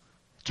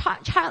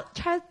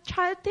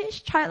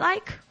childish,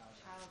 childlike.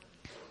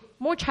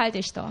 More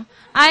childish though.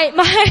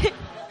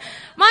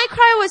 My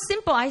cry was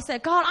simple. I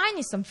said, God, I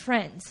need some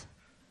friends.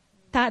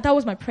 That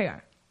was my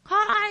prayer.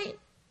 God,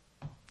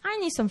 I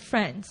need some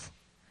friends.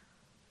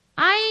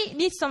 I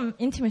need some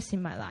intimacy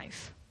in my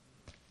life.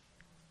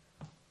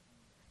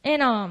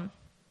 And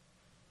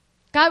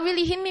God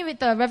really hit me with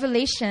the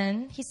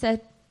revelation. He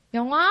said,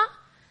 Myunghwa,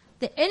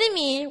 the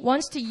enemy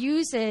wants to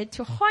use it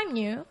to harm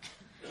you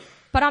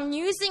but I'm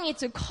using it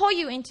to call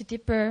you into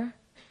deeper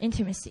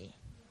intimacy.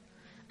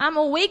 I'm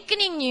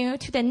awakening you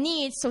to the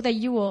need so that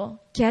you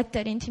will get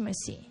that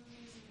intimacy.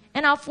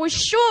 And I'll for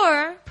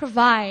sure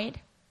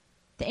provide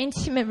the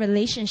intimate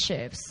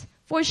relationships.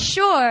 For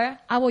sure,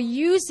 I will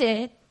use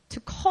it to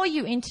call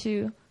you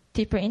into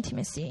deeper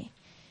intimacy.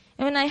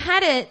 And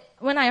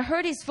when I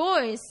heard his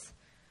voice,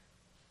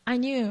 I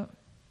knew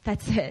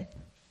that's it.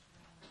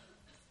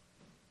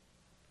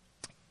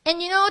 And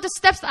the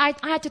steps, I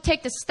had to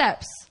take the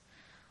steps.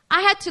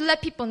 I had to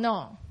let people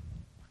know.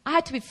 I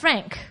had to be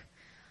frank.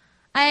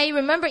 I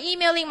remember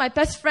emailing my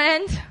best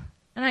friend,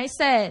 and I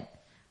said,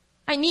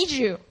 I need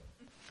you.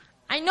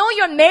 I know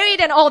you're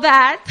married and all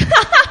that.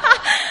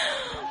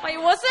 But it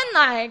wasn't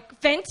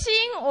like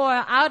venting or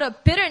out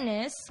of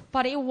bitterness,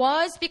 but it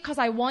was because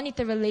I wanted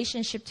the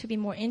relationship to be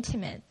more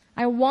intimate.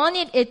 I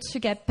wanted it to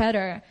get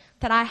better,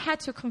 that I had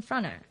to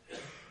confront her.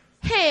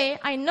 Hey,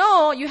 I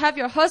know you have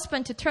your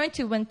husband to turn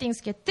to when things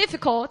get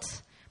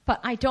difficult, but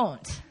I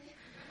don't.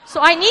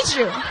 So I need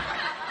you.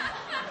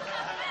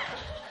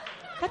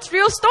 That's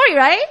real story,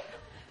 right?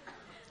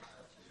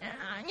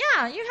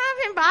 Yeah, you have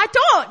him, but I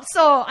don't.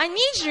 So I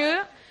need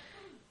you.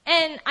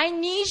 And I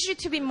need you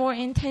to be more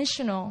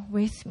intentional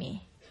with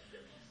me.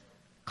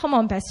 Come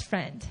on, best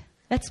friend.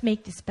 Let's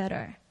make this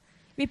better.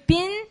 We've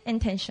been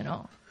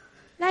intentional.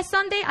 Last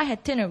Sunday, I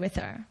had dinner with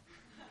her.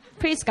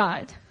 Praise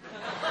God.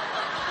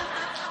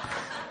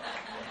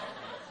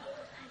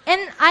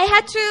 And I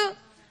had to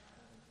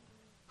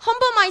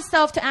humble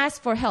myself to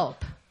ask for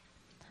help.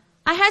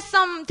 I had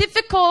some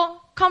difficult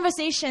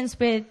conversations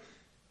with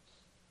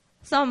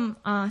some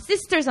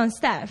sisters on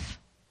staff.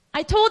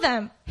 I told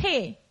them,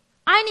 hey,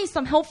 I need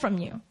some help from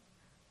you.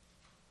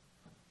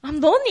 I'm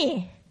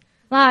lonely.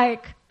 I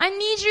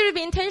need you to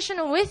be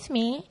intentional with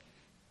me.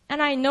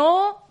 And I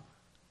know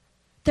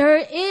there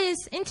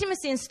is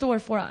intimacy in store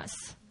for us.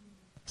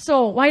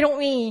 So why don't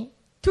we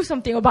do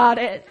something about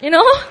it, Do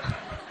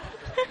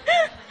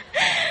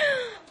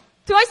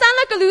I sound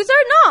like a loser?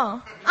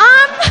 No.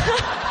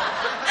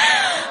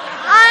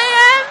 I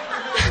am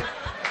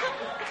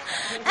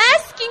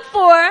asking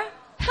for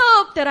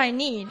help that I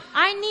need.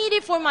 I need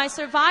it for my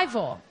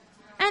survival.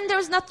 And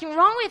there's nothing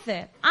wrong with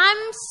it. I'm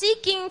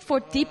seeking for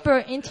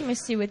deeper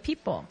intimacy with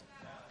people.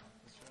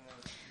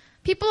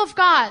 People of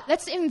God,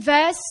 let's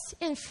invest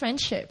in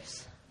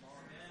friendships.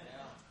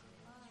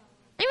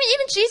 I mean,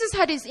 even Jesus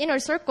had his inner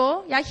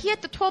circle. Yeah, he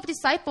had the 12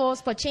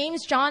 disciples, but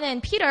James, John,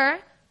 and Peter,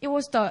 it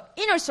was the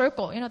inner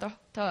circle,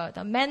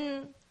 the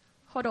men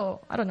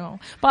huddle, I don't know.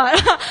 But,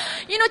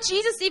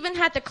 Jesus even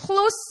had the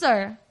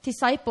closer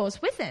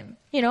disciples with him,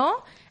 And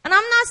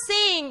I'm not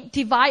saying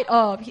divide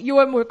up, you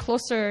are more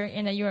closer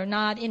and you're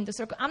not in the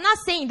circle. I'm not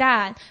saying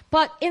that,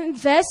 but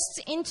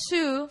invest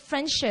into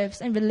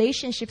friendships and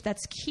relationships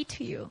that's key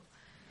to you.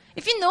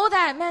 If you know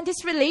that, man,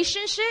 this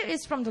relationship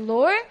is from the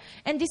Lord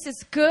and this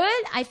is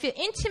good, I feel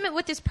intimate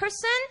with this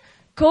person,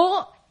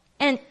 go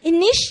and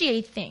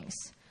initiate things.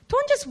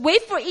 Don't just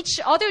wait for each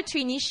other to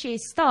initiate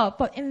stuff,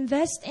 but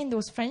invest in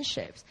those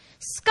friendships.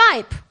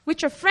 Skype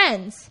with your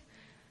friends.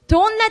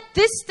 Don't let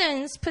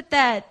distance put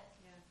that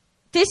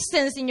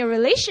distance in your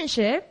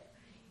relationship.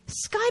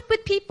 Skype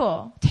with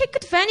people. Take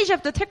advantage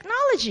of the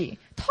technology.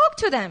 Talk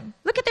to them.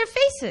 Look at their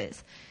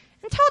faces.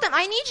 And tell them,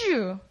 I need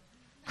you.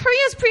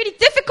 Korea is pretty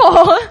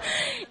difficult.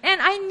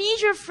 And I need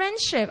your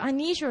friendship. I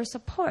need your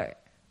support.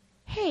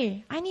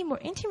 Hey, I need more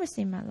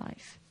intimacy in my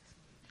life.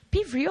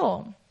 Be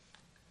real.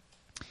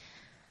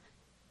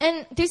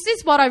 And this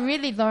is what I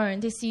really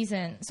learned this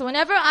season. So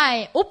whenever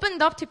I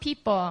opened up to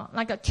people,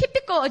 like a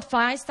typical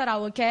advice that I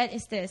will get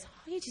is this: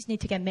 oh, you just need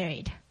to get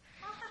married.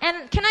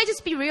 And can I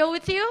just be real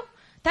with you?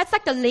 That's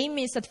like the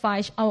lamest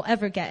advice I'll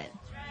ever get.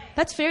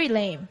 That's very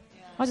lame.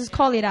 I'll just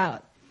call it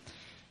out.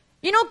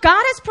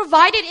 God has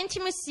provided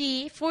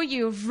intimacy for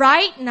you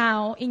right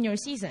now in your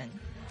season.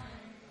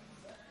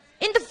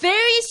 In the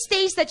very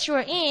stage that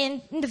you're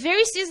in the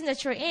very season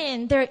that you're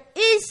in, there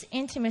is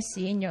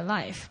intimacy in your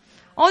life.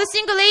 All the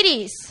single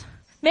ladies,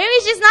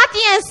 marriage is not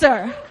the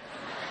answer.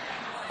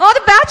 All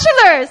the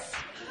bachelors,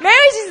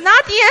 marriage is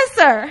not the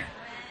answer.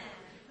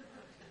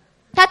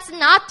 That's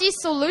not the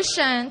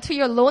solution to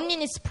your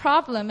loneliness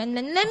problem. And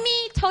then let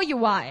me tell you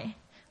why.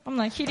 I'm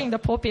like hitting the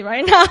pulpit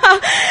right now.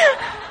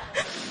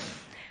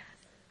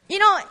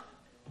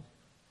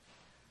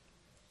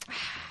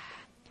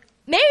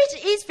 Marriage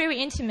is very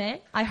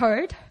intimate, I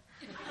heard.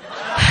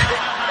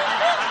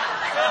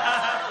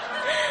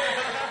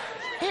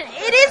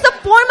 It is a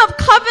form of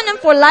covenant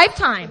for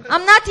lifetime.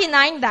 I'm not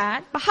denying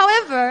that. But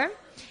however,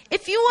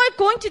 if you are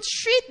going to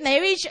treat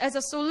marriage as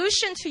a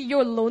solution to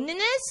your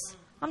loneliness,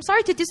 I'm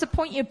sorry to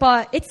disappoint you,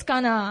 but it's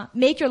gonna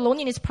make your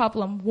loneliness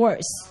problem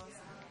worse.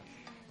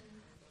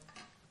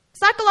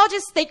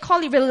 Psychologists, they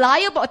call it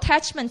reliable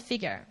attachment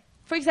figure.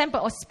 For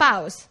example, a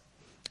spouse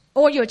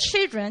or your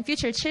children,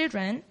 future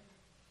children,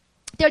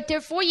 they're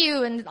there for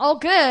you and all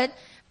good,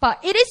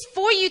 but it is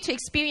for you to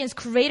experience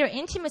greater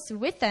intimacy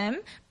with them.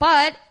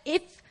 But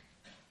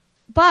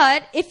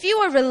if you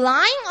are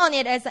relying on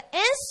it as an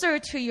answer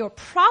to your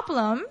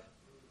problem,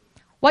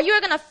 what you're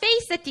going to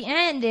face at the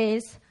end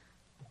is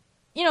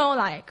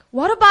like,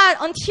 what about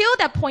until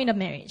that point of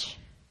marriage?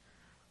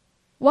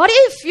 What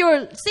if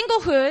your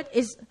singlehood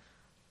is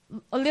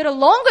a little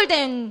longer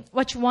than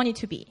what you want it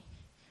to be?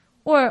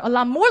 Or a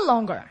lot more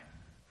longer?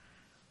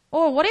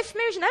 Or what if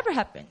marriage never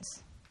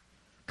happens?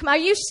 Are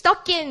you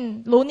stuck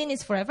in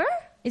loneliness forever?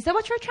 Is that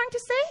what you're trying to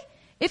say?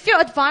 If your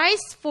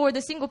advice for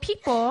the single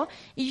people,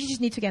 you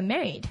just need to get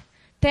married.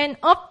 Then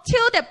up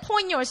till that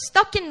point you're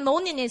stuck in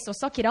loneliness, so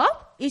suck it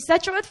up? Is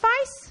that your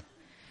advice?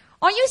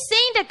 Are you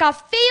saying that God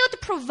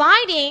failed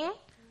providing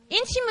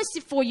intimacy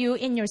for you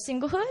in your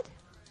singlehood?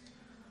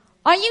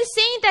 Are you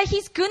saying that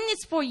His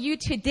goodness for you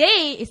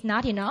today is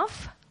not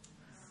enough?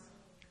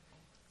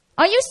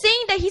 Are you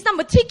saying that He's not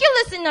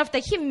meticulous enough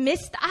that He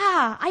missed,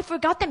 I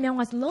forgot that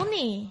Myunghwa's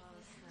lonely?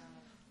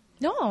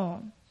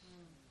 No.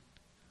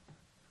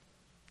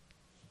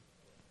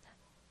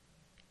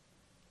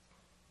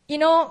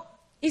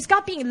 Is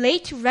God being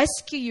late to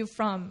rescue you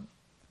from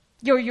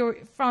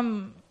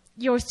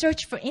your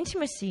search for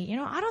intimacy?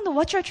 I don't know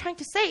what you're trying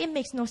to say. It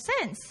makes no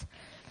sense.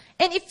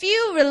 And if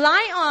you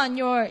rely on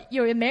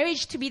your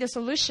marriage to be the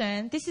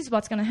solution, this is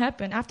what's going to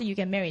happen after you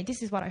get married.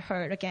 This is what I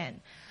heard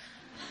again.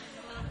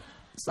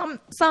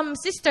 Some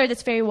sister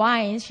that's very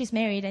wise, she's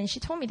married, and she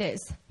told me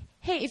this.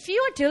 Hey, if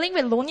you are dealing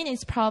with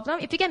loneliness problem,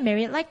 if you get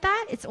married like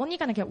that, it's only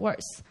going to get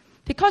worse.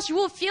 Because you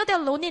will feel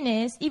that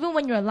loneliness even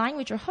when you're lying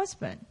with your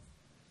husband.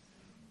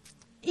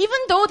 Even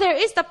though there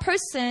is the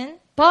person,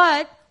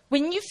 but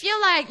when you feel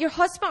like your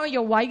husband or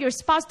your wife, your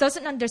spouse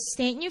doesn't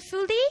understand you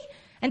fully,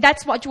 and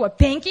that's what you are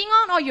banking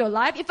on all your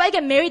life, if I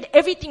get married,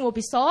 everything will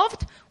be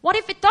solved. What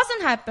if it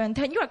doesn't happen?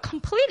 Then you are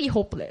completely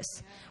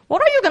hopeless.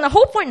 What are you going to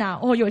hope for now?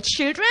 Or your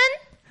children?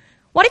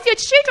 What if your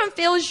children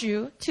fails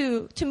you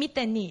to meet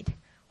that need?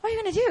 What are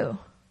you going to do?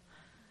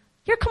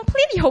 You're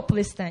completely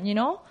hopeless then,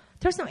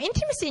 There's no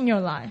intimacy in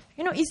your life.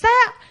 Is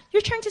that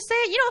you're trying to say?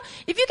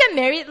 If you get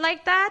married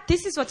like that,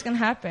 this is what's going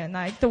to happen.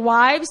 Like the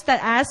wives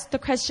that ask the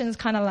questions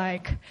kind of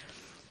like,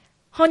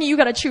 honey, you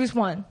got to choose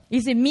one.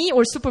 Is it me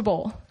or Super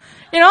Bowl?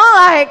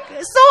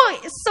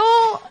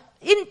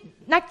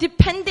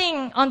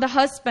 Depending on the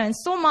husband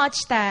so much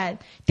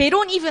that they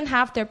don't even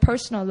have their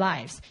personal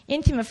lives,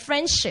 intimate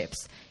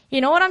friendships. You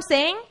know what I'm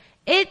saying?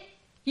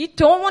 You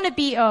don't want to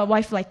be a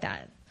wife like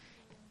that.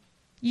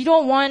 You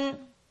don't want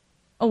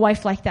a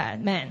wife like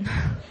that, man.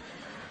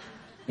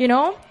 You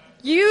don't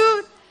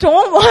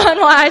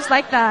want wives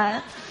like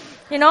that.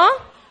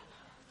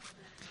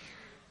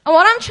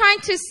 What I'm trying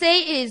to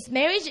say is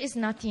marriage is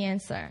not the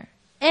answer.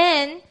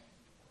 And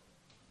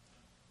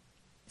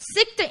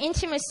seek the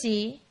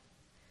intimacy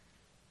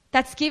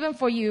that's given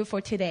for you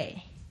for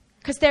today.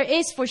 Because there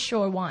is for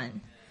sure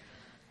one.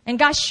 And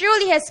God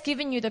surely has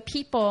given you the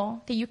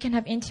people that you can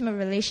have intimate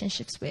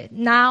relationships with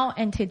now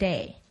and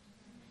today.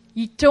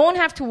 You don't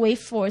have to wait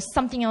for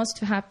something else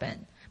to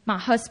happen. My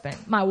husband,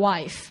 my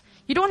wife.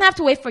 You don't have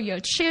to wait for your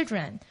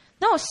children.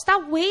 No,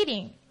 stop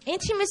waiting.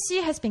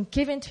 Intimacy has been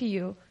given to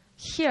you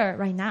here,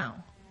 right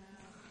now.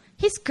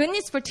 His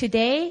goodness for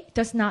today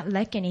does not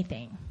lack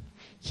anything.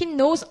 He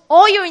knows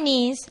all your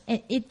needs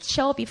and it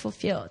shall be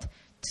fulfilled.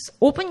 Just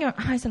open your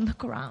eyes and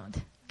look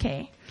around,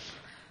 okay?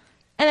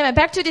 And then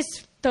back to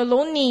the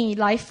Lonely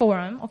Life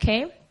Forum,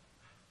 okay?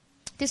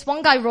 This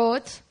one guy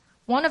wrote,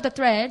 one of the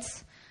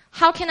threads,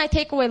 how can I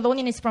take away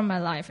loneliness from my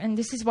life? And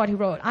this is what he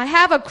wrote. I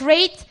have a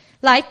great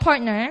life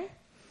partner,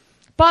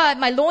 but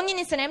my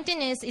loneliness and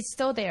emptiness is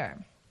still there.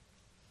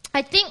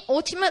 I think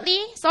ultimately,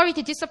 sorry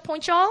to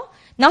disappoint y'all,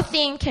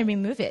 nothing can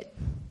remove it.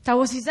 That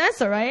was his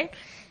answer, right?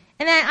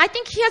 And then I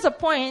think he has a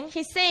point.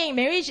 He's saying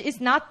marriage is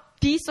not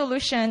the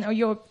solution or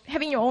you're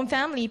having your own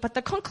family, but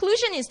the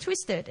conclusion is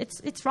twisted.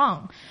 It's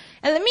wrong.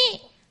 And let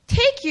me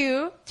take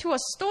you to a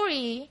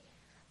story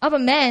of a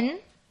man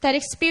that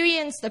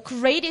experienced the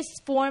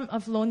greatest form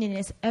of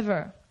loneliness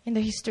ever in the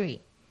history.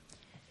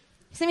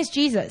 His name is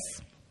Jesus.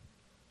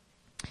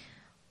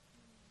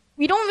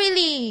 We don't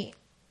really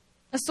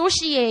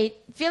associate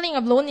feeling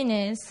of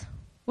loneliness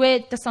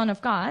with the Son of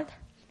God.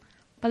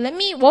 But let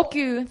me walk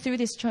you through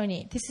this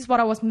journey. This is what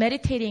I was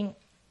meditating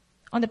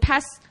on the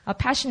past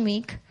Passion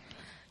Week.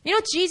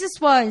 Jesus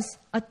was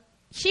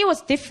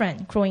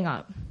different growing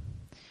up,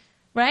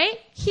 right?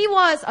 He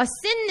was a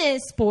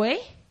sinless boy,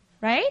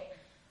 right?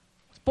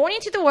 Born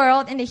into the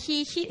world, and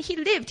he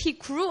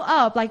grew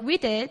up like we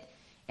did,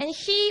 and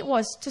he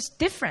was just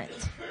different.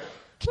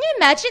 Can you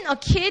imagine a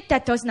kid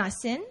that does not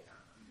sin?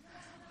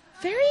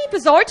 Very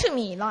bizarre to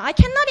me. I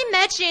cannot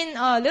imagine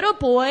a little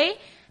boy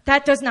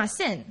that does not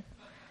sin.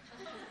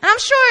 And I'm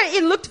sure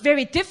it looked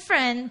very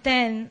different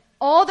than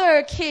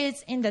other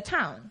kids in the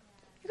town.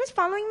 You guys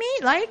following me?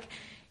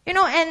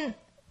 And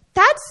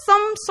that's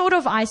some sort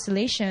of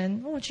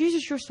isolation. Oh,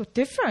 Jesus, you're so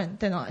different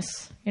than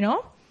us,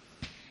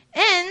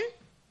 And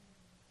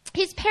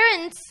his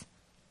parents,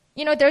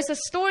 there's a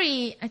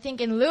story, I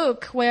think, in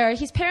Luke where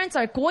his parents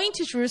are going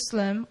to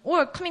Jerusalem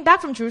or coming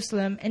back from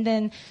Jerusalem, and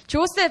then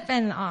Joseph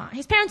and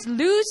his parents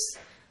lose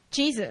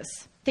Jesus.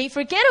 They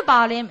forget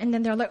about him, and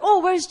then they're like,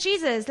 oh, where's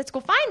Jesus? Let's go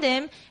find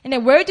him. And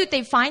then where did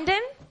they find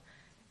him?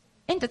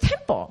 In the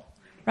temple,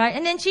 right?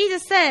 And then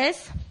Jesus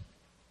says,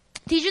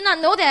 Did you not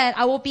know that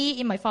I will be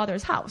in my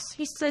father's house?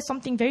 He says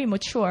something very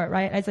mature,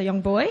 right, as a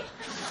young boy.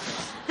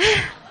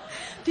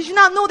 Did you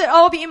not know that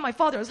I will be in my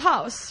father's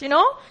house? You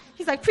know?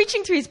 He's like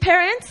preaching to his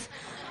parents.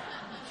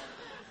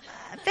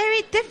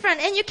 Very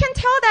different. And you can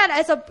tell that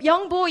as a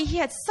young boy, he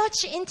had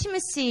such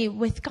intimacy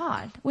with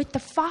God, with the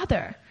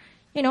Father.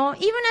 You know,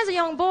 even as a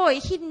young boy,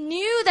 he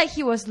knew that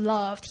he was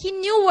loved. He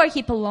knew where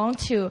he belonged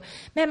to.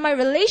 Man, my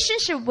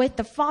relationship with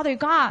the Father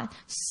God,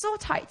 so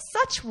tight,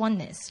 such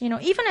oneness, you know,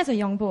 even as a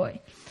young boy.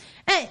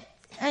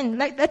 And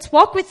let's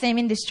walk with him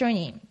in this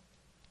journey.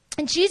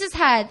 And Jesus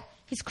had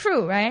his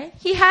crew, right?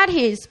 He had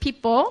his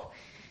people.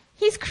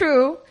 His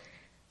crew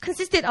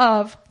consisted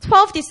of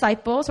 12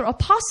 disciples or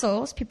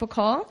apostles, people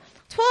call.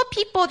 12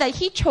 people that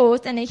he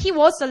chose, and he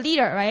was the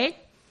leader, right?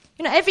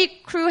 You know, every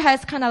crew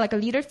has kind of like a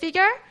leader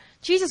figure.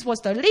 Jesus was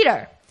the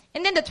leader.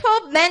 And then the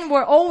 12 men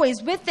were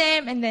always with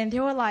him, and then they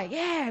were like,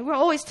 yeah, we're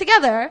always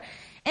together.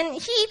 And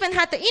he even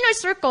had the inner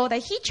circle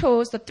that he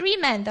chose, the 3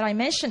 men that I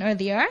mentioned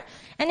earlier.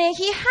 And then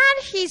he had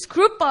his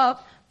group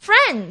of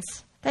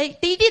friends. They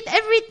did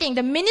everything.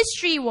 The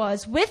ministry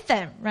was with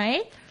them,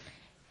 right?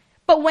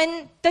 But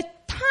when the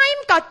time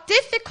got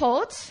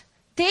difficult,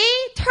 they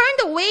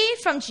turned away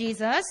from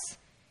Jesus.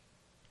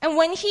 And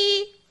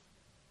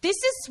this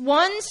is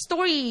one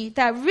story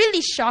that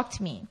really shocked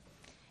me.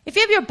 If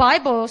you have your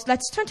Bibles,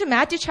 let's turn to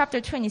Matthew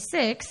chapter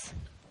 26.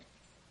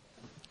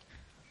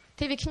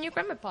 David, can you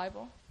grab my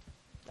Bible?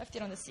 Left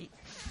it on the seat.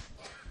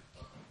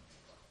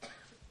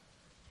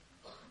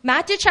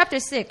 Matthew chapter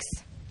 6.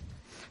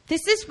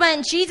 This is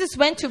when Jesus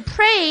went to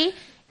pray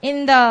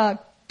in the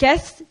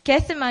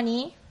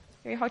Gethsemane.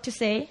 Very hard to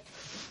say.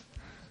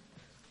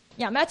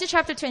 Yeah, Matthew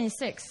chapter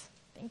 26.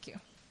 Thank you.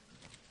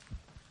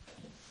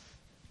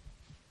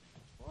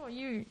 Oh,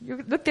 you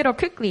looked it up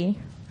quickly.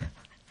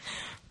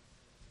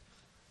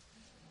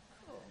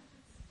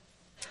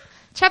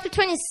 Chapter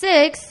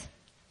 26,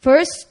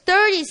 verse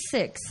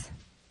 36.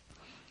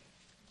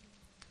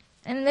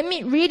 And let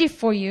me read it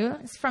for you.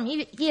 It's from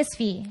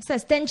ESV. It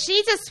says, Then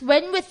Jesus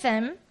went with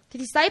them, the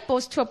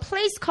disciples, to a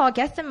place called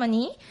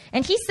Gethsemane,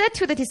 and he said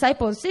to the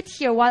disciples, Sit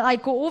here while I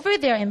go over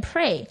there and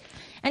pray.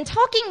 And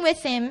taking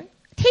with him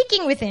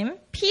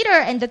Peter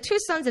and the 2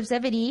 sons of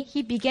Zebedee,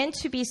 he began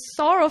to be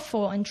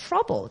sorrowful and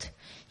troubled.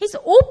 He's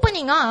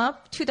opening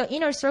up to the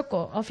inner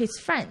circle of his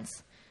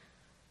friends.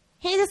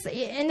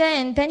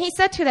 And then he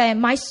said to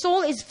them, My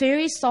soul is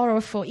very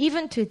sorrowful,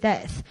 even to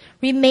death.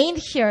 Remain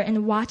here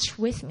and watch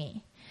with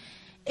me.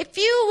 If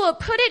you will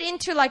put it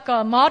into like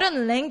a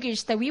modern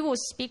language that we will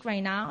speak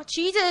right now,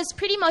 Jesus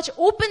pretty much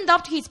opened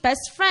up to his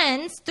best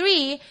friends,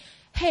 3,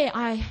 hey,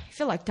 I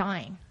feel like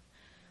dying.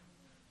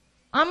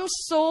 I'm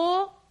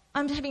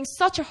having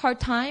such a hard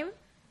time,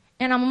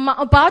 and I'm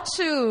about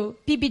to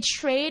be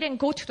betrayed and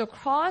go to the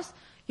cross.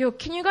 Yo,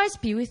 can you guys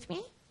be with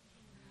me?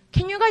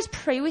 Can you guys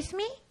pray with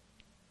me?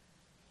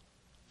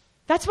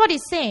 That's what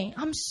he's saying.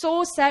 I'm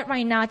so sad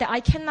right now that I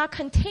cannot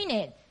contain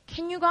it.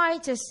 Can you guys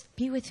just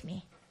be with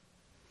me?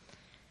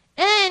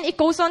 And it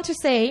goes on to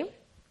say,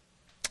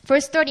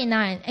 verse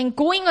 39, and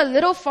going a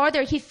little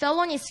farther, he fell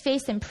on his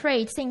face and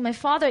prayed, saying, My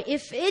Father,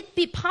 if it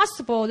be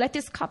possible, let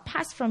this cup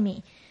pass from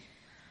me.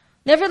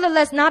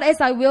 Nevertheless, not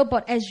as I will,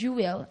 but as you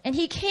will. And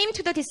he came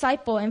to the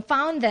disciple and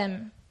found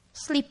them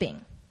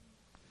sleeping.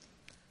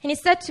 And he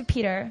said to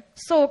Peter,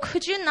 So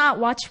could you not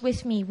watch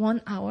with me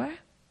 1 hour?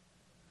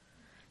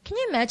 Can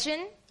you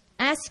imagine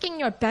asking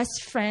your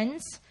best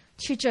friends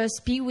to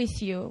just be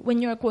with you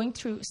when you're going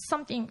through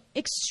something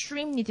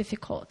extremely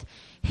difficult?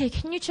 Hey,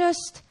 can you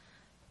just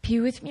be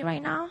with me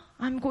right now?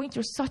 I'm going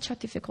through such a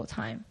difficult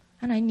time,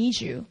 and I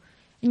need you.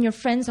 And your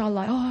friends are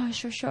like, oh,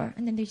 sure.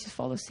 And then they just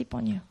fall asleep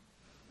on you.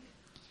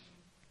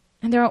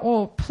 And they're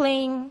all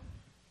playing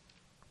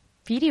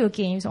video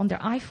games on their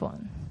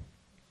iPhone.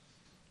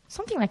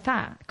 Something like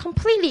that.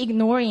 Completely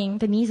ignoring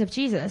the needs of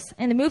Jesus.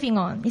 And moving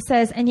on, it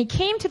says, and he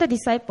came to the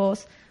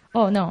disciples.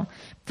 Oh, no.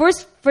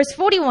 Verse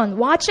 41,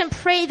 watch and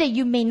pray that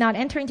you may not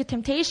enter into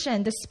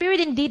temptation. The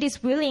spirit indeed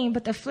is willing,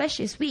 but the flesh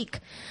is weak.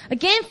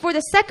 Again, for the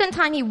second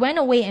time, he went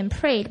away and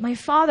prayed, My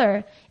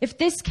Father, if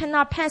this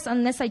cannot pass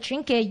unless I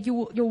drink it,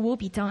 your will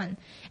be done.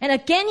 And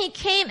again, he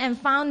came and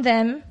found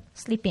them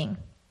sleeping,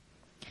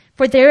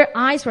 for their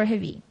eyes were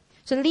heavy.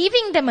 So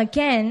leaving them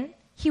again,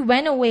 he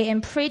went away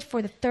and prayed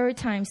for the 3rd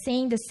time,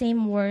 saying the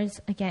same words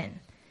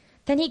again.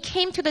 Then he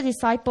came to the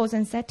disciples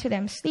and said to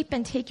them, Sleep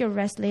and take your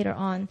rest later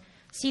on.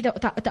 See,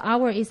 the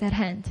hour is at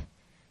hand.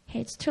 Hey,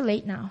 it's too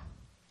late now.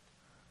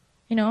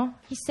 You know,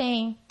 he's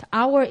saying the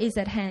hour is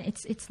at hand.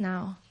 It's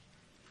now.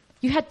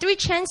 You had 3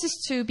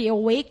 chances to be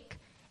awake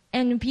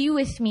and be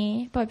with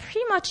me, but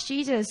pretty much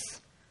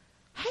Jesus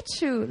had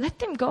to let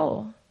them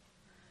go.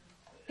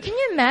 Can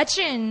you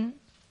imagine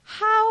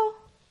how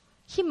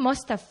he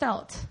must have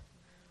felt?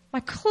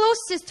 My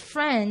closest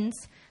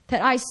friends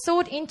that I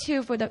sold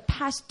into for the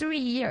past 3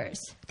 years,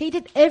 they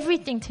did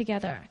everything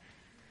together.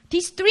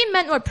 These 3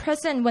 men were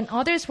present when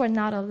others were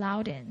not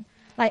allowed in.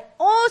 Like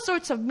all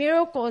sorts of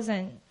miracles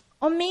and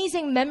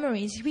amazing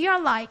memories. We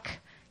are like,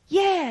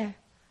 yeah,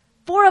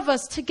 4 of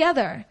us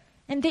together.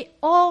 And they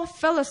all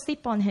fell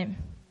asleep on him.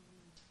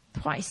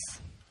 twice.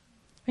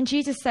 When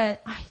Jesus said,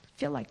 I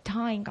feel like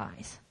dying,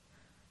 guys.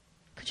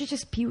 Could you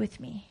just be with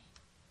me?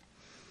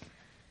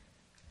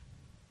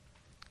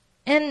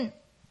 And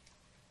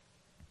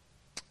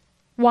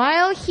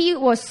while he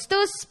was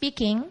still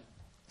speaking,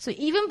 so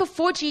even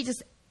before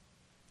Jesus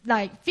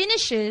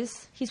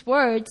finishes his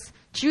words,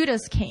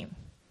 Judas came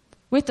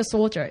with the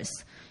soldiers.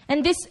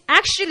 And this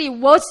actually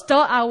was the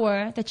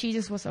hour that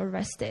Jesus was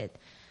arrested.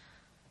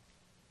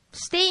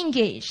 Stay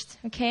engaged,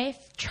 okay?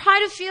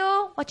 Try to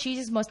feel what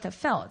Jesus must have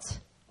felt,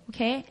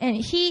 okay? And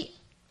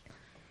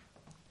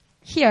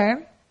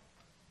here,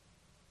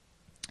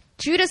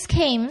 Judas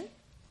came,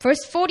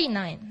 verse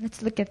 49.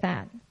 Let's look at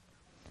that.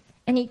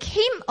 And he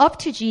came up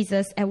to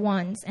Jesus at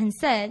once and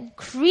said,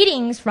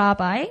 "Greetings,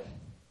 Rabbi."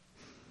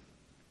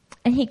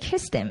 And he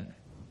kissed him.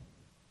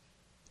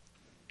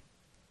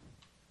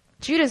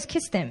 Judas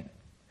kissed him.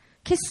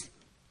 Kiss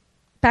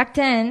back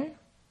then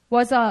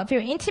was a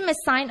very intimate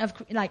sign of,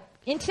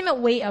 intimate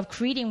way of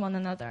greeting one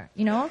another,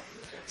 you know?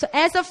 So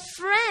as a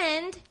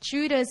friend,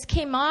 Judas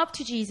came up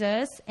to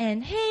Jesus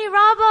and, "Hey,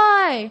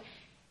 Rabbi."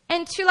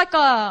 And to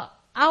our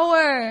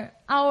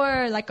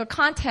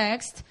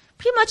context,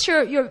 pretty much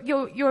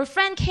your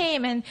friend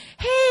came and,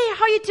 "Hey,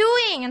 how you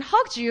doing?" and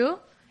hugged you.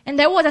 And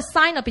that was a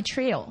sign of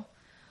betrayal.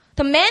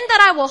 The man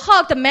that I will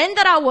hug, the man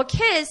that I will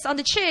kiss on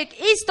the cheek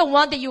is the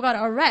one that you got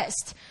to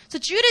arrest. So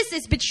Judas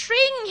is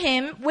betraying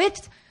him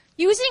with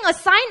using a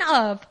sign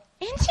of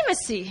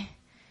intimacy.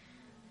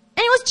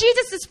 And it was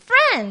Jesus'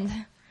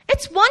 friend.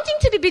 It's one thing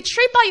to be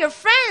betrayed by your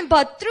friend,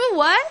 but through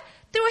what?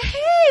 Through,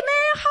 "Hey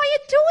man, how you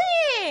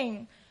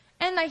doing?"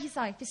 And he's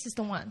like, "This is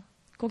the one.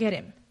 Go get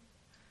him."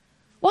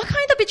 What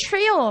kind of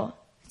betrayal?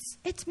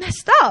 It's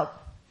messed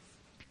up.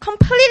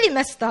 Completely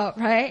messed up,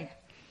 right?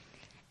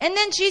 And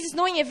then Jesus,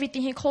 knowing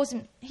everything, he calls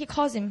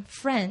him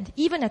friend,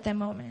 even at that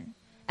moment.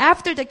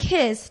 After the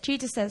kiss,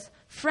 Jesus says,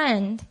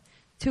 "Friend,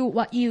 to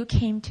what you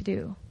came to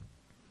do."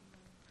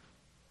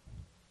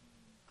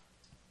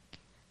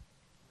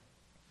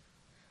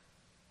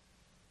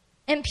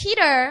 And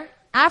Peter,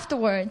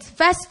 afterwards,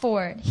 fast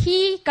forward,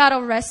 he got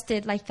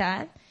arrested like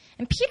that.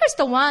 And Peter's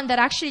the one that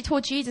actually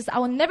told Jesus, "I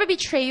will never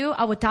betray you.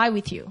 I will die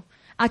with you.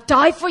 I'll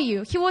die for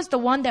you." He was the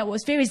one that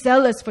was very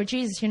zealous for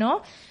Jesus, you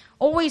know.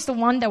 Always the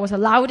one that was the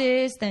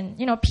loudest. And,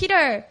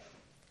 Peter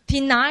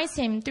denies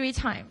him 3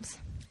 times.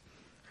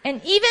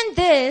 And even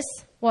this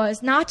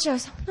was not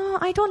just, "No,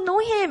 I don't know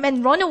him,"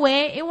 and run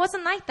away. It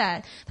wasn't like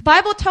that. The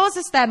Bible tells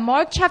us that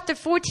Mark chapter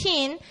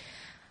 14,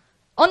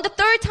 on the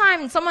 3rd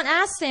time, someone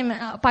asked him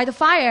by the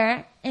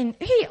fire, and,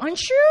 "Hey,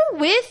 aren't you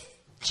with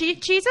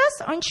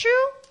Jesus? Aren't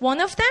you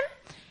one of them?"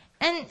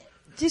 And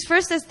this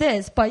verse says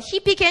this, but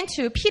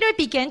Peter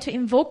began to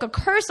invoke a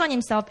curse on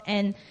himself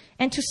and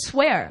to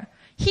swear.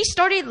 He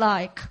started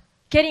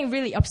getting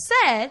really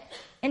upset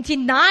and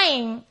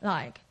denying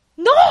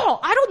 "No,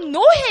 I don't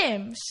know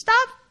him.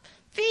 Stop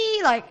he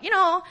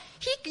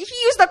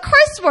used a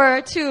curse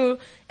word to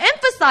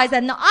emphasize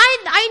that, "No,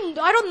 I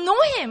don't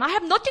know him. I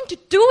have nothing to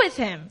do with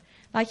him."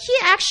 He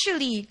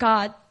actually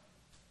got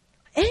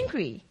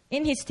angry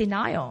in his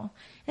denial.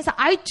 He said,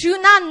 "I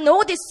do not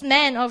know this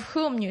man of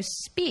whom you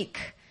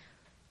speak,"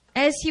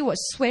 as he was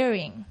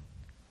swearing.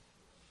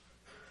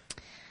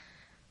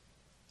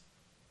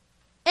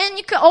 And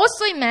you could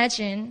also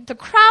imagine the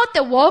crowd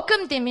that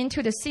welcomed him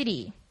into the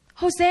city.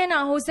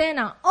 "Hosanna,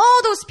 Hosanna."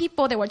 All those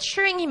people that were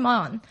cheering him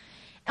on.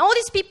 And all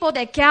these people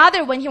that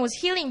gathered when he was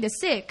healing the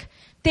sick,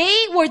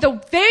 they were the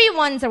very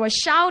ones that were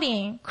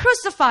shouting,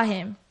 "Crucify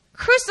him,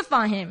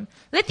 crucify him.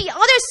 Let the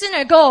other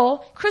sinner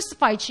go,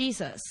 crucify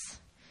Jesus."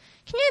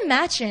 Can you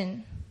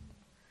imagine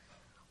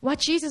what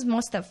Jesus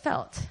must have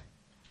felt?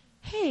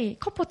 "Hey, a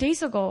couple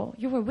days ago,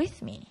 you were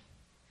with me.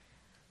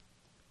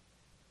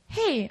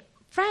 Hey,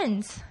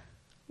 friends,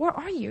 where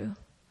are you?"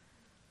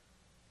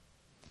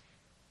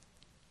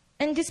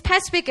 And this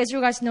past week, as you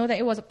guys know, that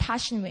it was a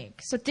Passion Week.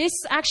 So this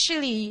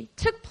actually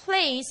took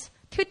place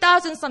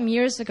 2,000 some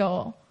years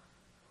ago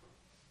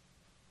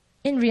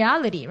in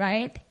reality,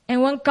 right?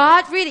 And when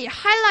God really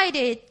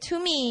highlighted to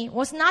me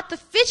was not the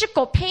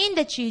physical pain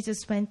that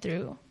Jesus went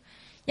through.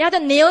 Yeah, the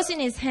nails in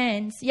his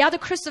hands. Yeah, the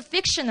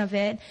crucifixion of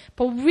it.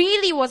 But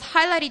really was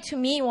highlighted to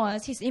me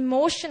was his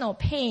emotional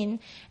pain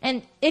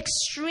and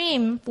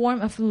extreme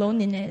form of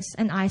loneliness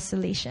and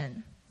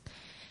isolation.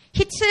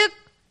 He took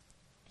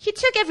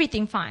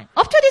everything fine.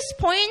 Up to this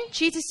point,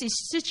 Jesus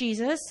is to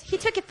Jesus. He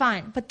took it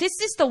fine. But this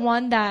is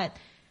one that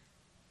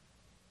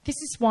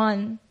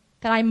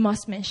I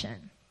must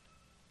mention.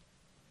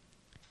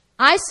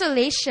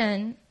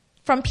 Isolation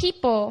from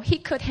people he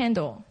could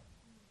handle.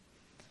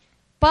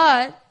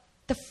 But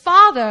the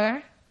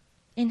Father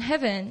in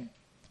heaven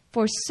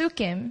forsook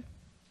him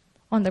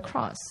on the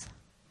cross.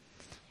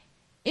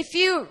 If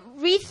you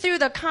read through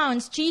the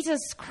accounts, Jesus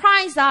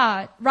cries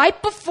out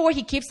right before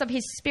he gives up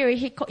his spirit.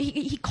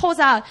 He calls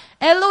out,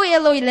 "Eloi,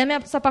 Eloi,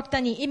 lema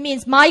sabachthani." It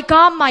means, my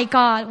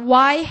God,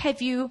 why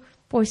have you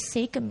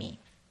forsaken me?"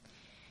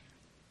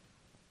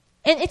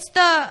 And it's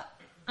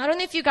I don't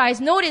know if you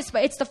guys noticed,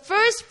 but it's the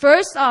first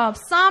verse of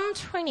Psalm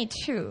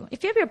 22.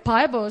 If you have your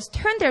Bibles,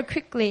 turn there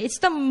quickly. It's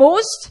the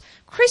most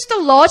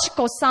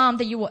Christological psalm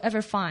that you will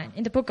ever find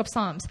in the book of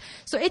Psalms.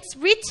 So it's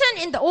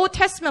written in the Old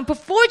Testament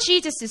before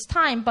Jesus'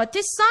 time, but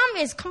this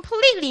psalm is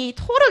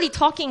totally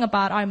talking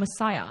about our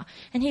Messiah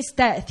and his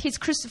death, his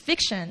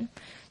crucifixion.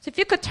 So if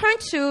you could turn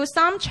to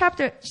Psalm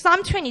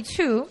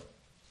 22.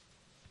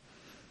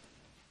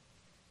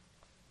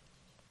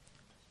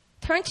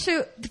 Turn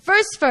to the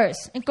first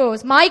verse. It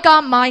goes, my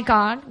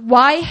God,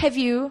 why have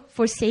you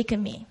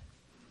forsaken me?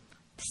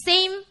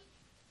 Same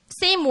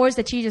words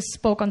that Jesus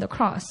spoke on the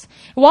cross.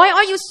 Why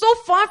are you so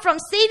far from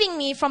saving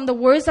me from the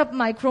words of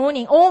my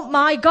groaning? Oh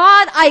my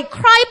God, I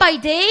cry by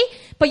day,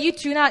 but you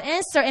do not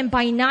answer, and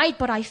by night,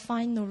 but I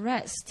find no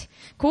rest.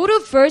 Go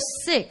to verse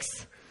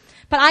 6.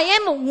 But I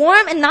am a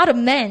worm and not a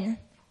man,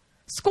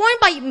 scorned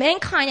by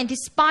mankind and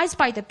despised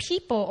by the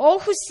people. All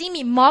who see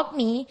me mock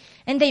me,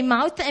 and they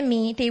mouth at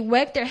me. They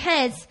wag their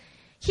heads.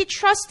 He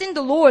trusts in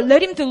the Lord.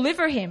 Let him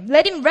deliver him.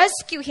 Let him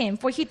rescue him,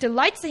 for he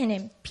delights in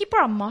him. People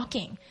are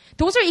mocking.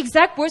 Those are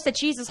exact words that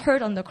Jesus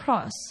heard on the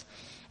cross.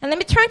 And let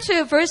me turn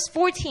to verse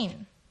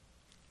 14.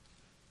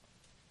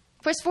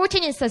 Verse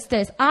 14, it says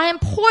this, I am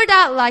poured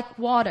out like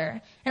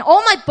water, and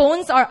all my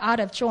bones are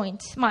out of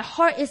joint. My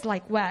heart is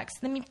like wax.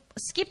 Let me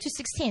skip to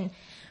 16.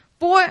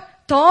 For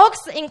dogs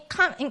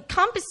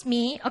encompass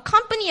me, a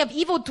company of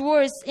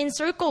evildoers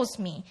encircles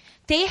me.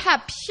 They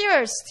have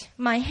pierced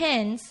my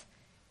hands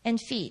and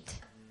feet.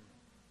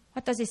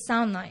 What does it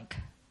sound like?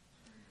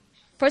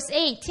 Verse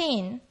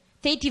 18,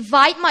 they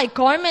divide my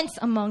garments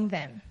among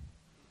them,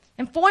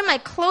 and for my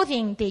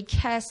clothing they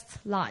cast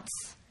lots.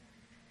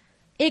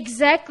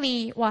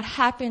 Exactly what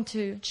happened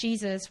to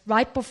Jesus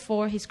right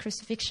before his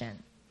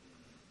crucifixion.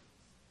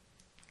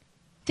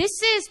 This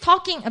is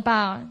talking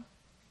about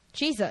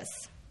Jesus.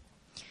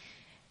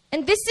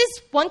 And this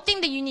is one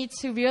thing that you need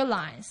to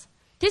realize.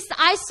 This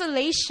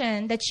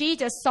isolation that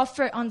Jesus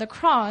suffered on the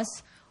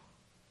cross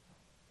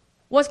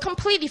was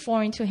completely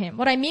foreign to him.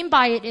 What I mean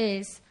by it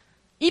is,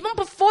 even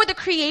before the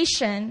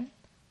creation,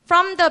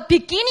 from the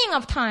beginning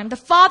of time, the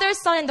Father,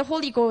 Son, and the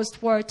Holy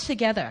Ghost were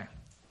together.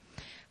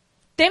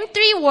 Them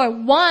three were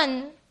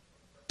one,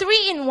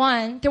 3 in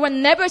 1. They were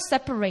never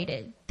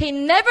separated. They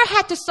never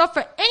had to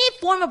suffer any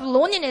form of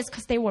loneliness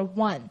because they were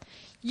one.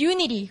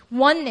 Unity,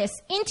 oneness,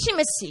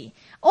 intimacy,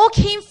 all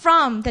came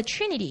from the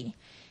Trinity.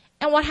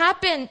 And what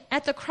happened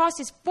at the cross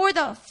is, for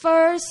the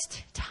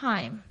first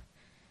time,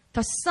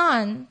 the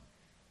Son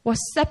was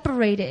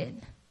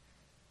separated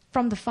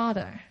from the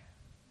Father.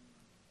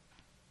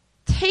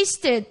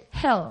 Tasted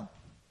hell.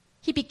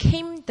 He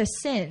became the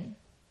sin.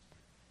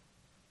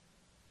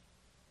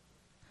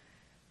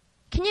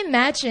 Can you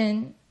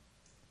imagine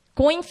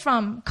going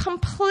from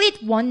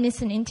complete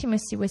oneness and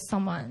intimacy with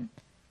someone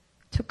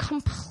to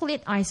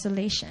complete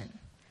isolation?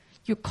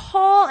 You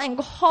call and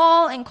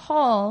call and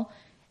call,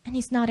 and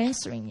he's not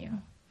answering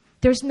you.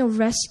 There's no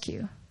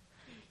rescue.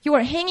 You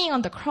are hanging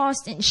on the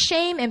cross in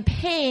shame and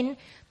pain.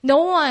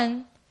 No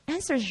one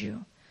answers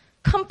you.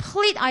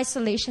 Complete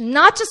isolation,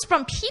 not just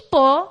from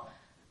people,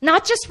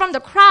 not just from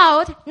the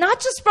crowd, not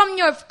just from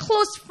your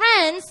close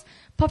friends,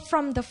 but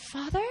from the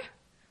Father,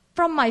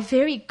 from my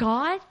very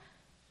God.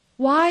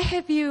 Why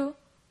have you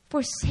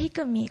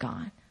forsaken me,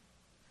 God?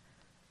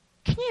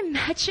 Can you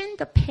imagine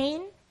the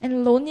pain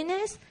and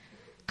loneliness?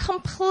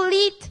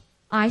 Complete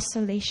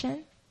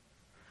isolation.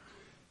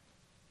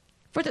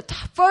 For the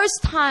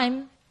first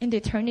time in the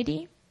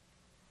eternity,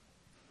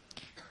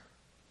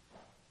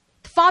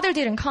 the Father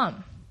didn't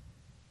come.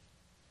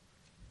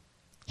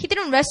 He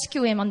didn't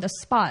rescue him on the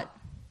spot.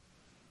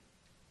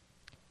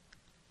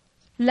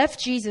 Left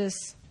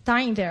Jesus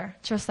dying there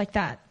just like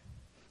that.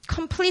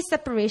 Complete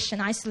separation,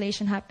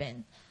 isolation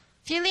happened.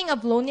 Feeling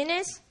of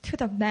loneliness to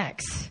the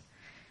max.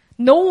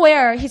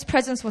 Nowhere his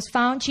presence was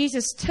found.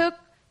 Jesus took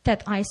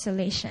that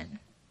isolation.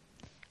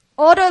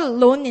 Utter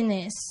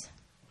loneliness.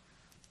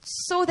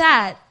 So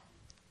that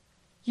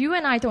you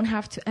and I don't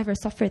have to ever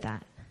suffer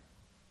that.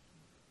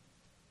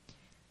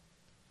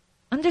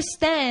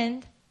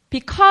 Understand,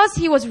 because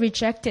he was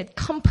rejected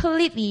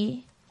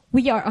completely,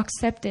 we are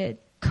accepted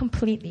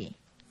completely.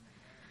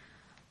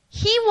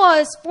 He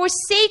was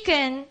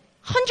forsaken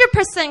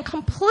 100%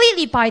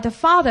 completely by the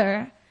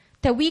Father,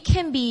 that we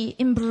can be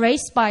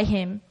embraced by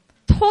him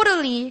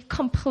totally,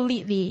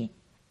 completely,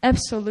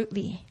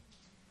 absolutely,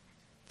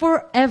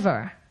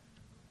 forever.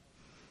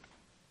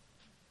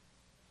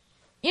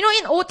 You know,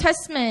 in Old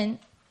Testament,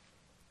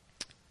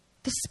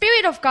 the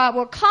Spirit of God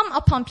will come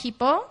upon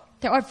people.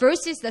 There are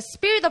verses, the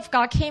Spirit of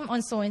God came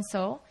on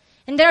so-and-so.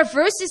 And there are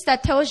verses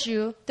that tells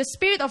you the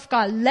Spirit of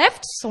God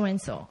left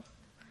so-and-so.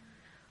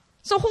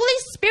 So Holy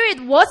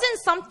Spirit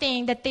wasn't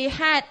something that they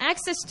had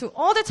access to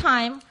all the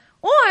time.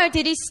 Or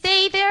did he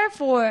stay there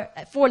for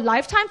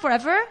lifetime,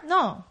 forever?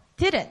 No,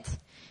 didn't.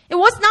 It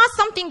was not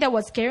something that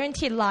was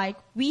guaranteed like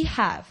we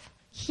have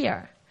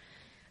here.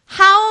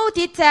 How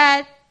did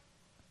that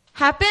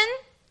happen?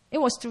 It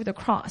was through the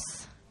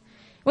cross.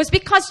 It was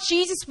because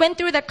Jesus went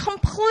through the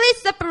complete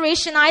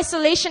separation,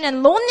 isolation,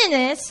 and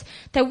loneliness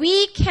that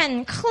we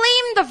can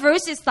claim the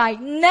verses like,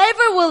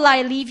 never will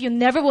I leave you,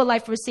 never will I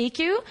forsake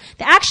you.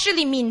 That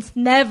actually means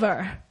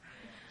never.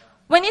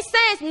 When it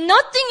says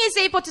nothing is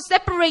able to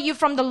separate you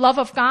from the love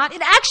of God,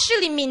 it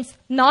actually means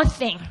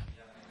nothing.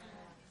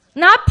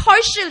 Not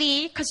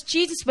partially, because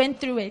Jesus went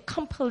through it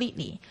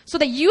completely. So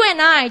that you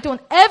and I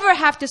don't ever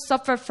have to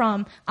suffer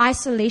from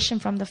isolation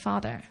from the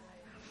Father.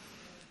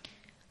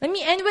 Let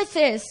me end with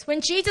this.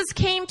 When Jesus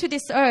came to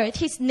this earth,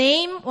 his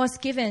name was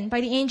given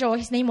by the angel.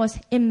 His name was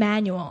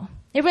Emmanuel.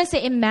 Everyone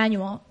say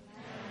Emmanuel.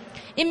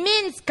 It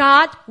means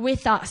God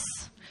with us.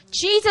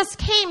 Jesus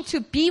came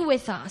to be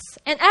with us.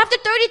 And after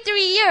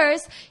 33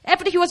 years,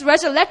 after he was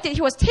resurrected,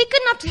 he was taken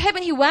up to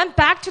heaven. He went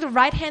back to the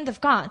right hand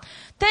of God.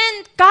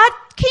 Then God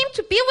came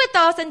to be with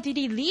us, and did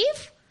he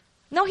leave?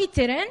 No, he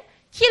didn't.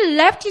 He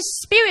left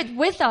his spirit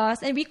with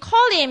us, and we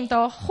call him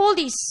the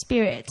Holy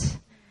Spirit.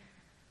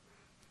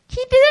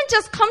 He didn't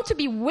just come to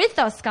be with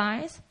us,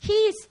 guys.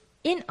 He's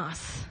in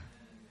us.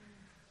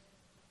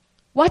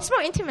 What's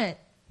more intimate?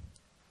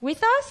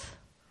 With us?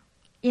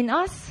 In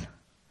us?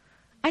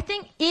 I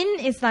think in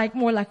is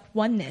more like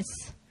oneness.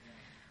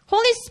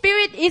 Holy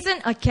Spirit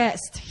isn't a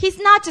guest. He's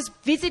not just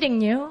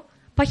visiting you,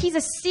 but he's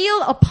a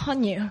seal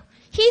upon you.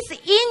 He's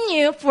in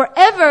you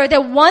forever.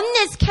 That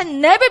oneness can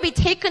never be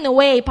taken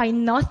away by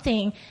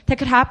nothing that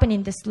could happen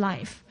in this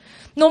life.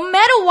 No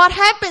matter what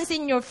happens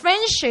in your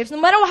friendships,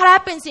 no matter what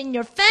happens in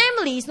your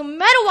families, no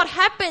matter what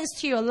happens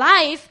to your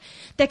life,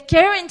 the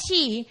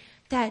guarantee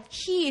that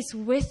he is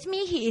with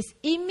me, he is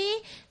in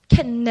me,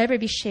 can never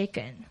be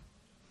shaken.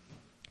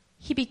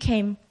 He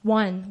became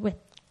one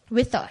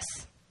with us.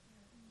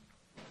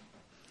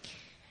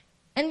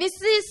 And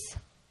this is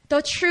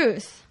the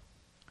truth,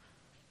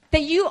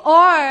 that you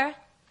are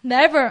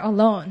never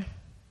alone.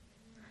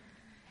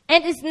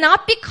 And it's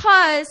not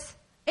because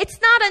it's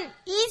not an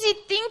easy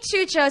thing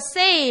to just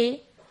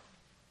say.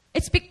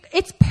 It's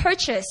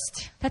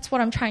purchased. That's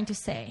what I'm trying to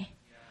say.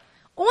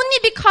 Only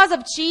because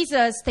of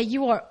Jesus that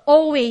you are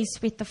always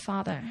with the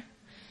Father.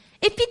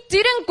 If he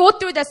didn't go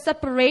through the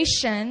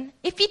separation,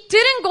 if he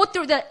didn't go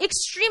through the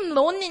extreme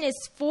loneliness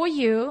for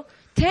you,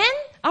 then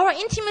our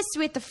intimacy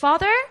with the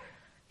Father,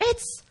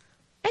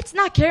 it's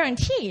not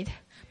guaranteed.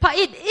 But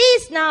it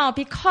is now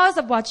because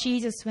of what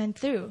Jesus went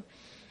through.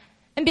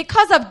 And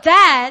because of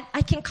that,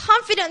 I can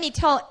confidently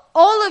tell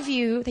all of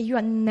you that you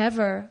are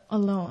never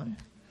alone.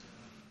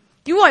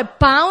 You are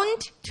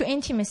bound to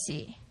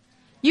intimacy.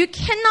 You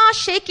cannot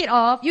shake it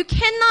off. You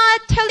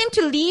cannot tell him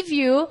to leave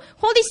you.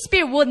 Holy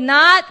Spirit will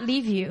not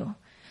leave you.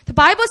 The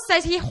Bible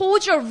says he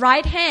holds your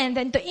right hand.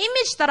 And the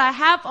image that I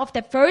have of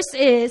that verse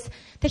is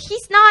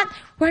that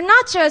we're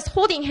not just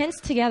holding hands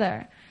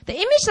together. The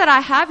image that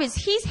I have is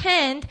his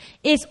hand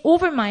is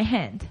over my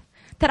hand.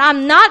 That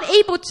I'm not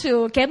able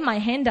to get my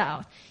hand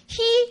out.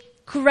 He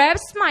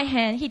grabs my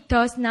hand. He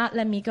does not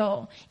let me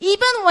go.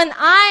 Even when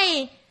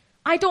I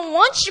don't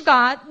want you,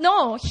 God.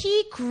 No,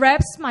 he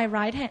grabs my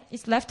right hand,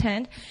 his left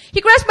hand. He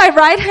grabs my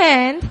right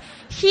hand.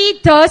 He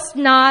does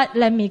not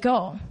let me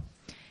go.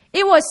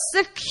 It was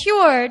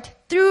secured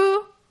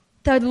through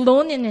the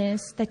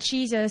loneliness that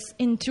Jesus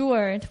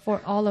endured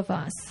for all of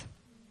us.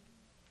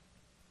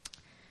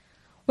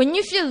 When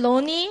you feel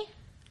lonely,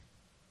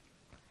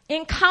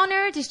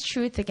 encounter this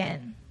truth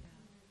again.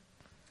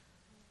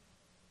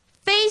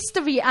 Face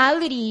the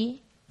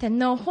reality that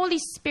no, Holy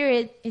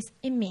Spirit is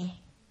in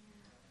me.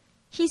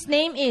 His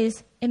name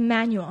is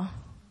Emmanuel.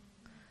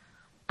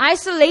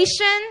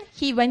 Isolation,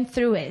 he went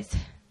through it.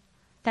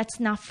 That's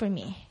not for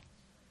me.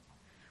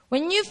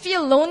 When you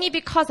feel lonely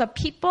because of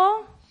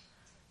people,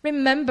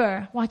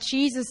 remember what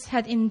Jesus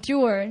had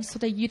endured so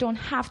that you don't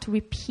have to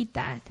repeat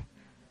that.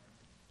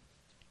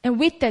 And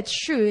with that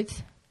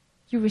truth,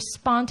 you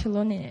respond to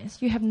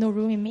loneliness. You have no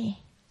room in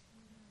me.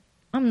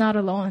 I'm not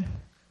alone.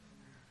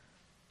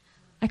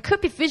 I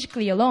could be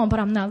physically alone, but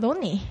I'm not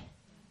lonely.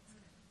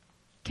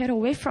 Get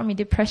away from me,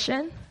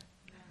 depression.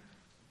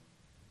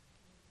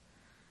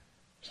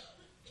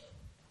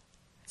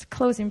 Let's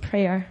close in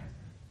prayer.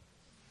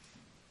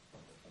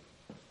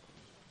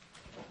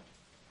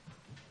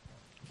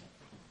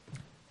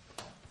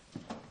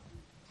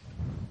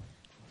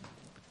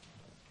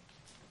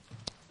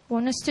 I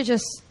want us to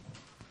just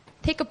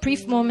take a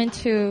brief moment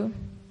to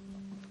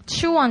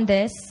chew on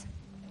this,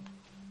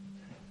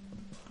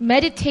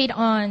 meditate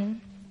on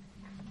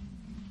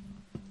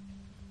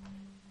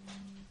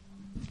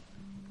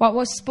what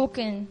was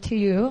spoken to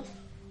you.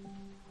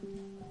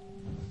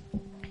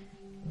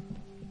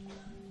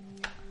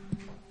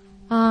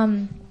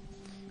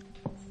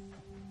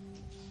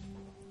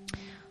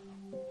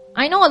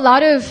 I know a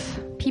lot of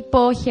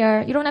people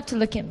here, you don't have to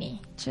look at me.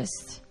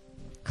 Just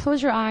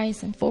close your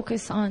eyes and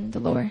focus on the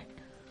Lord.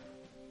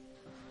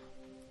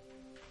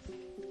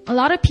 A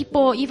lot of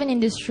people, even in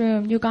this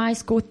room, you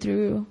guys go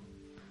through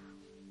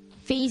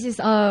phases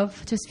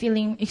of just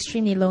feeling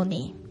extremely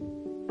lonely.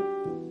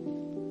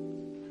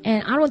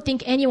 And I don't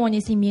think anyone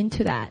is immune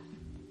to that.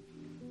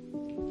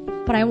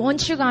 But I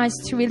want you guys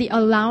to really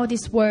allow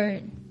this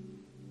word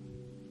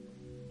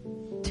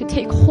to to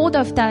take hold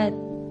of that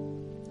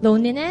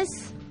loneliness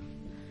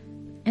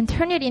and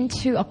turn it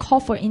into a call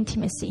for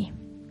intimacy.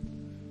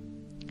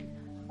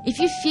 If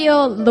you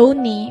feel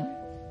lonely,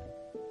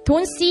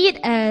 don't see it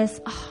as,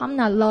 oh, I'm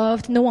not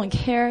loved, no one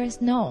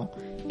cares. No.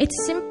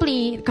 It's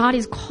simply God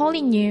is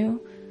calling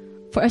you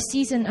for a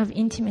season of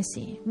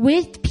intimacy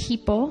with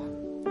people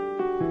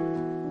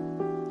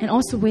and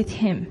also with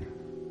Him.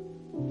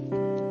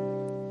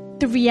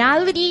 The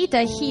reality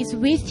that He is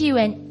with you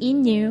and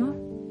in you,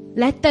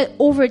 let that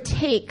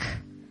overtake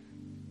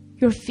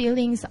your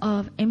feelings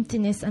of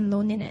emptiness and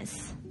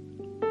loneliness.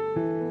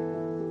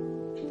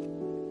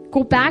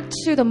 Go back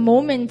to the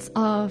moments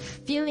of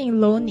feeling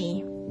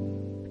lonely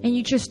and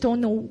you just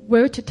don't know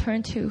where to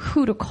turn to,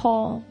 who to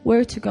call,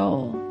 where to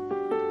go.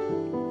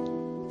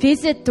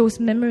 Visit those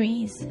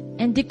memories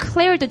and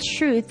declare the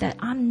truth that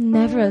I'm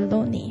never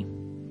lonely.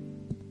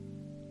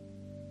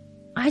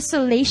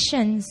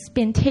 Isolation's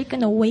been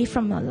taken away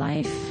from my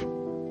life.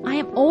 I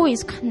am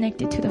always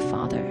connected to the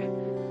Father.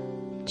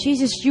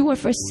 Jesus, you were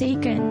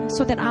forsaken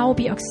so that I will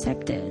be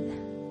accepted.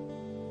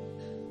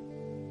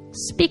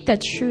 Speak the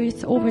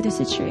truth over the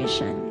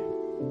situation.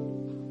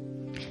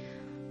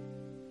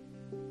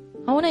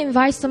 I want to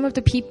invite some of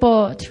the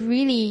people to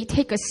really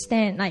take a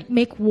stand, like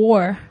make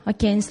war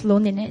against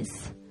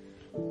loneliness.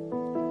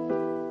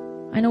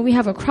 I know we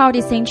have a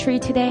crowded sanctuary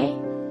today,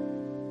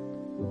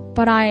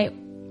 but I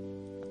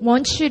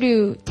want you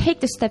to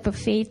take the step of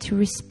faith to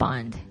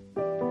respond.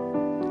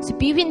 So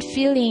if you've been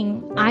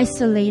feeling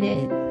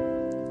isolated,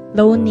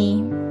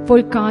 lonely,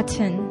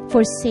 forgotten,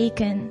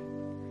 forsaken,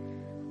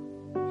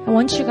 I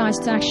want you guys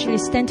to actually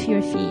stand to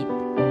your feet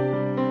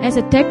as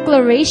a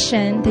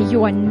declaration that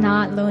you are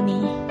not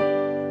lonely.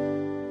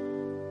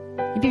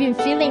 If you've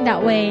been feeling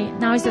that way,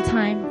 now is the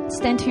time.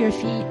 Stand to your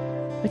feet.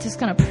 We're just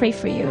going to pray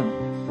for you.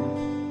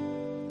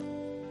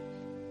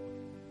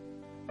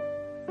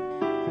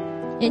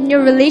 In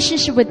your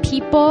relationship with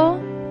people,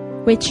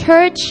 with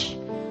church,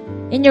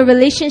 in your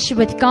relationship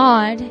with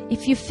God,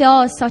 if you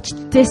feel such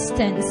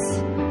distance,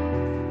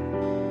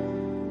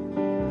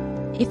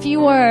 if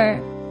you are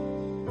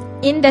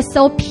in that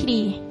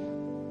self-pity,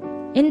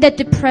 in that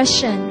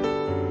depression,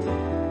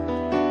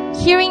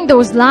 hearing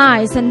those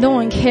lies and no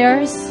one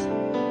cares,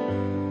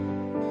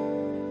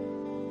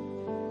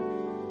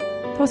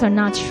 those are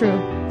not true.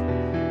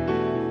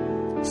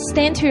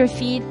 Stand to your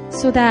feet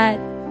so that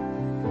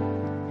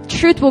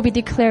truth will be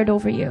declared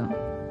over you.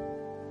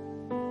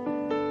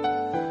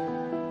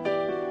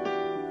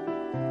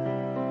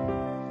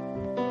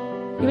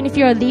 Even if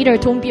you're a leader,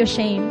 don't be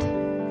ashamed.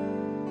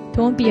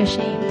 Don't be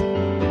ashamed.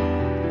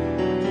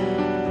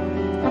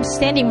 I'm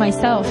standing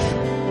myself.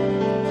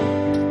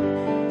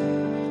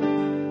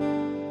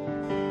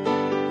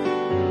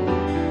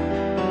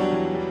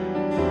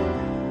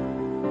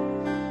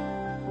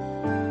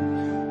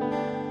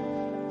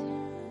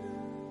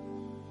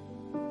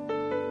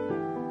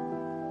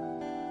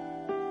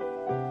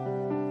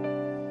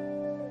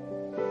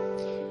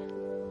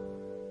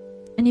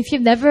 And if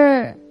you've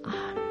never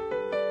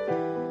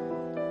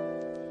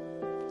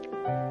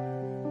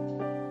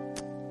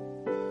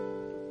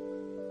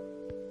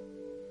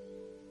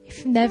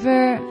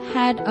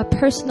had a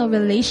personal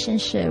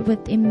relationship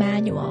with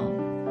Emmanuel,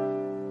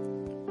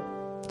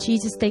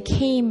 Jesus, they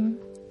came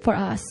for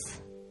us.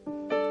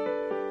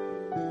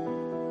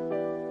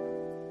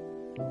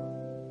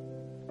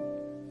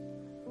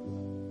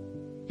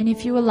 And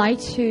if you would like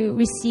to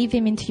receive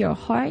Him into your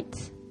heart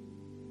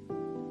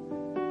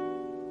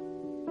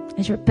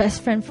as your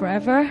best friend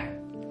forever,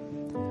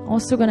 I'm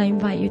also going to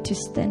invite you to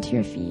stand to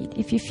your feet.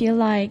 If you feel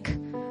like,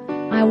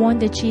 I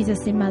wanted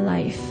Jesus in my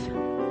life,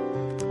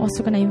 I'm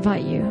also going to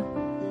invite you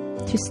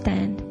to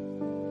stand.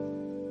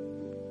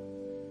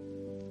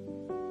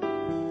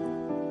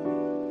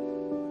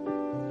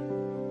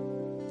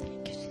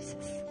 Thank you,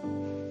 Jesus.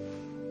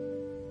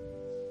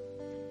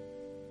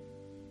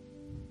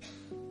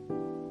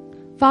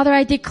 Father,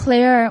 I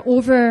declare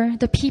over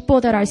the people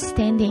that are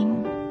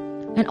standing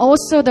and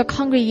also the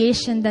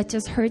congregation that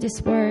just heard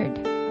this word.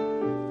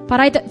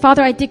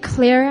 Father, I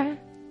declare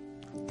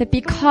that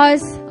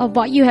because of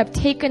what you have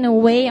taken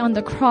away on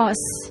the cross,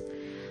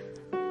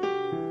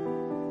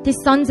 these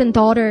sons and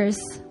daughters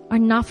are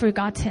not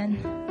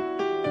forgotten.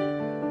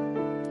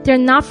 They're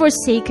not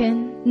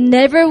forsaken.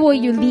 Never will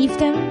you leave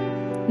them.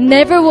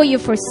 Never will you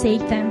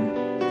forsake them.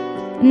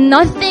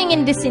 Nothing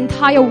in this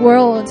entire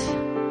world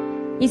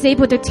is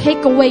able to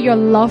take away your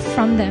love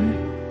from them.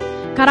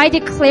 God, I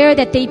declare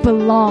that they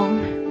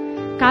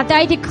belong. God,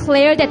 I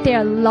declare that they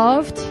are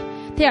loved.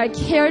 They are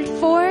cared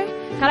for.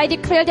 God, I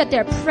declare that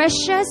they're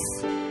precious.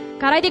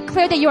 God, I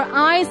declare that your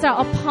eyes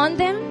are upon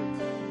them.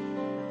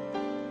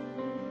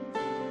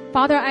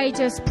 Father, I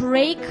just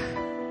break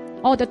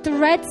all the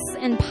threats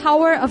and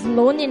power of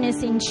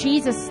loneliness in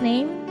Jesus'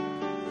 name.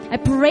 I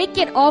break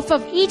it off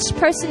of each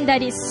person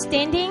that is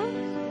standing.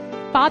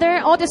 Father,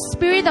 all the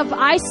spirit of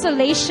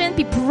isolation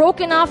be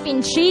broken off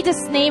in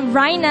Jesus' name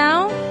right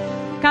now.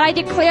 God, I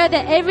declare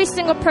that every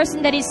single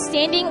person that is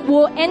standing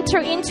will enter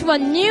into a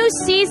new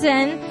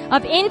season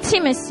of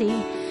intimacy.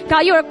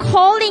 God, you are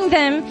calling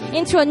them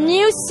into a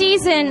new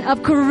season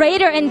of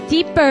greater and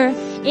deeper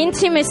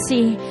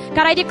intimacy.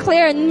 God, I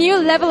declare a new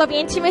level of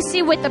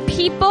intimacy with the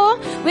people,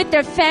 with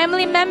their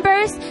family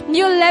members,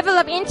 new level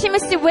of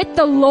intimacy with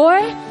the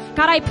Lord.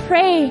 God, I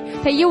pray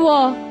that you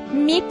will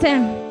meet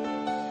them.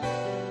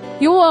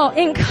 You will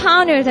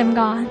encounter them,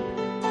 God.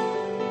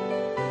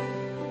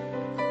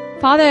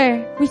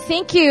 Father, we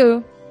thank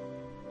you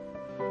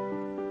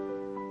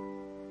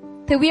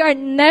that we are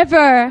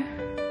never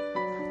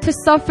to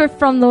suffer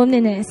from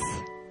loneliness.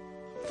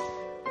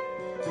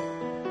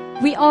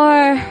 We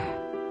are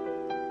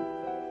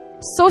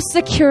so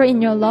secure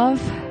in your love.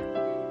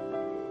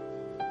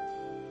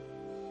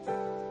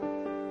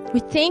 We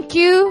thank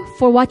you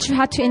for what you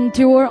had to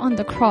endure on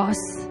the cross.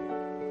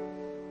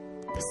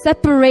 The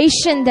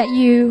separation that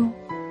you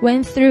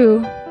went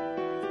through.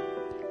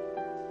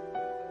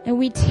 And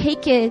we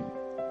take it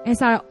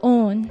as our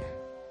own.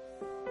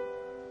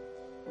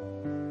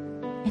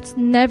 It's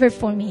never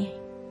for me.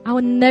 I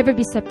will never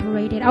be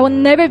separated. I will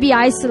never be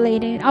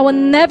isolated. I will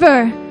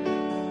never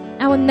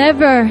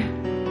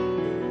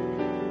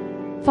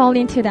fall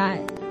into that.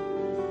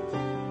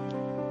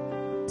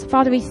 So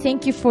Father, we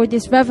thank you for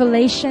this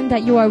revelation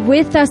that you are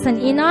with us and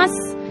in us.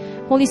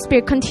 Holy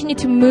Spirit, continue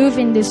to move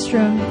in this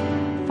room.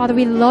 Father,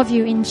 we love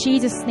you in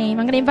Jesus' name.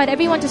 I'm going to invite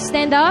everyone to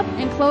stand up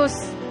and close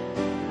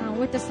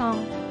with the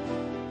song.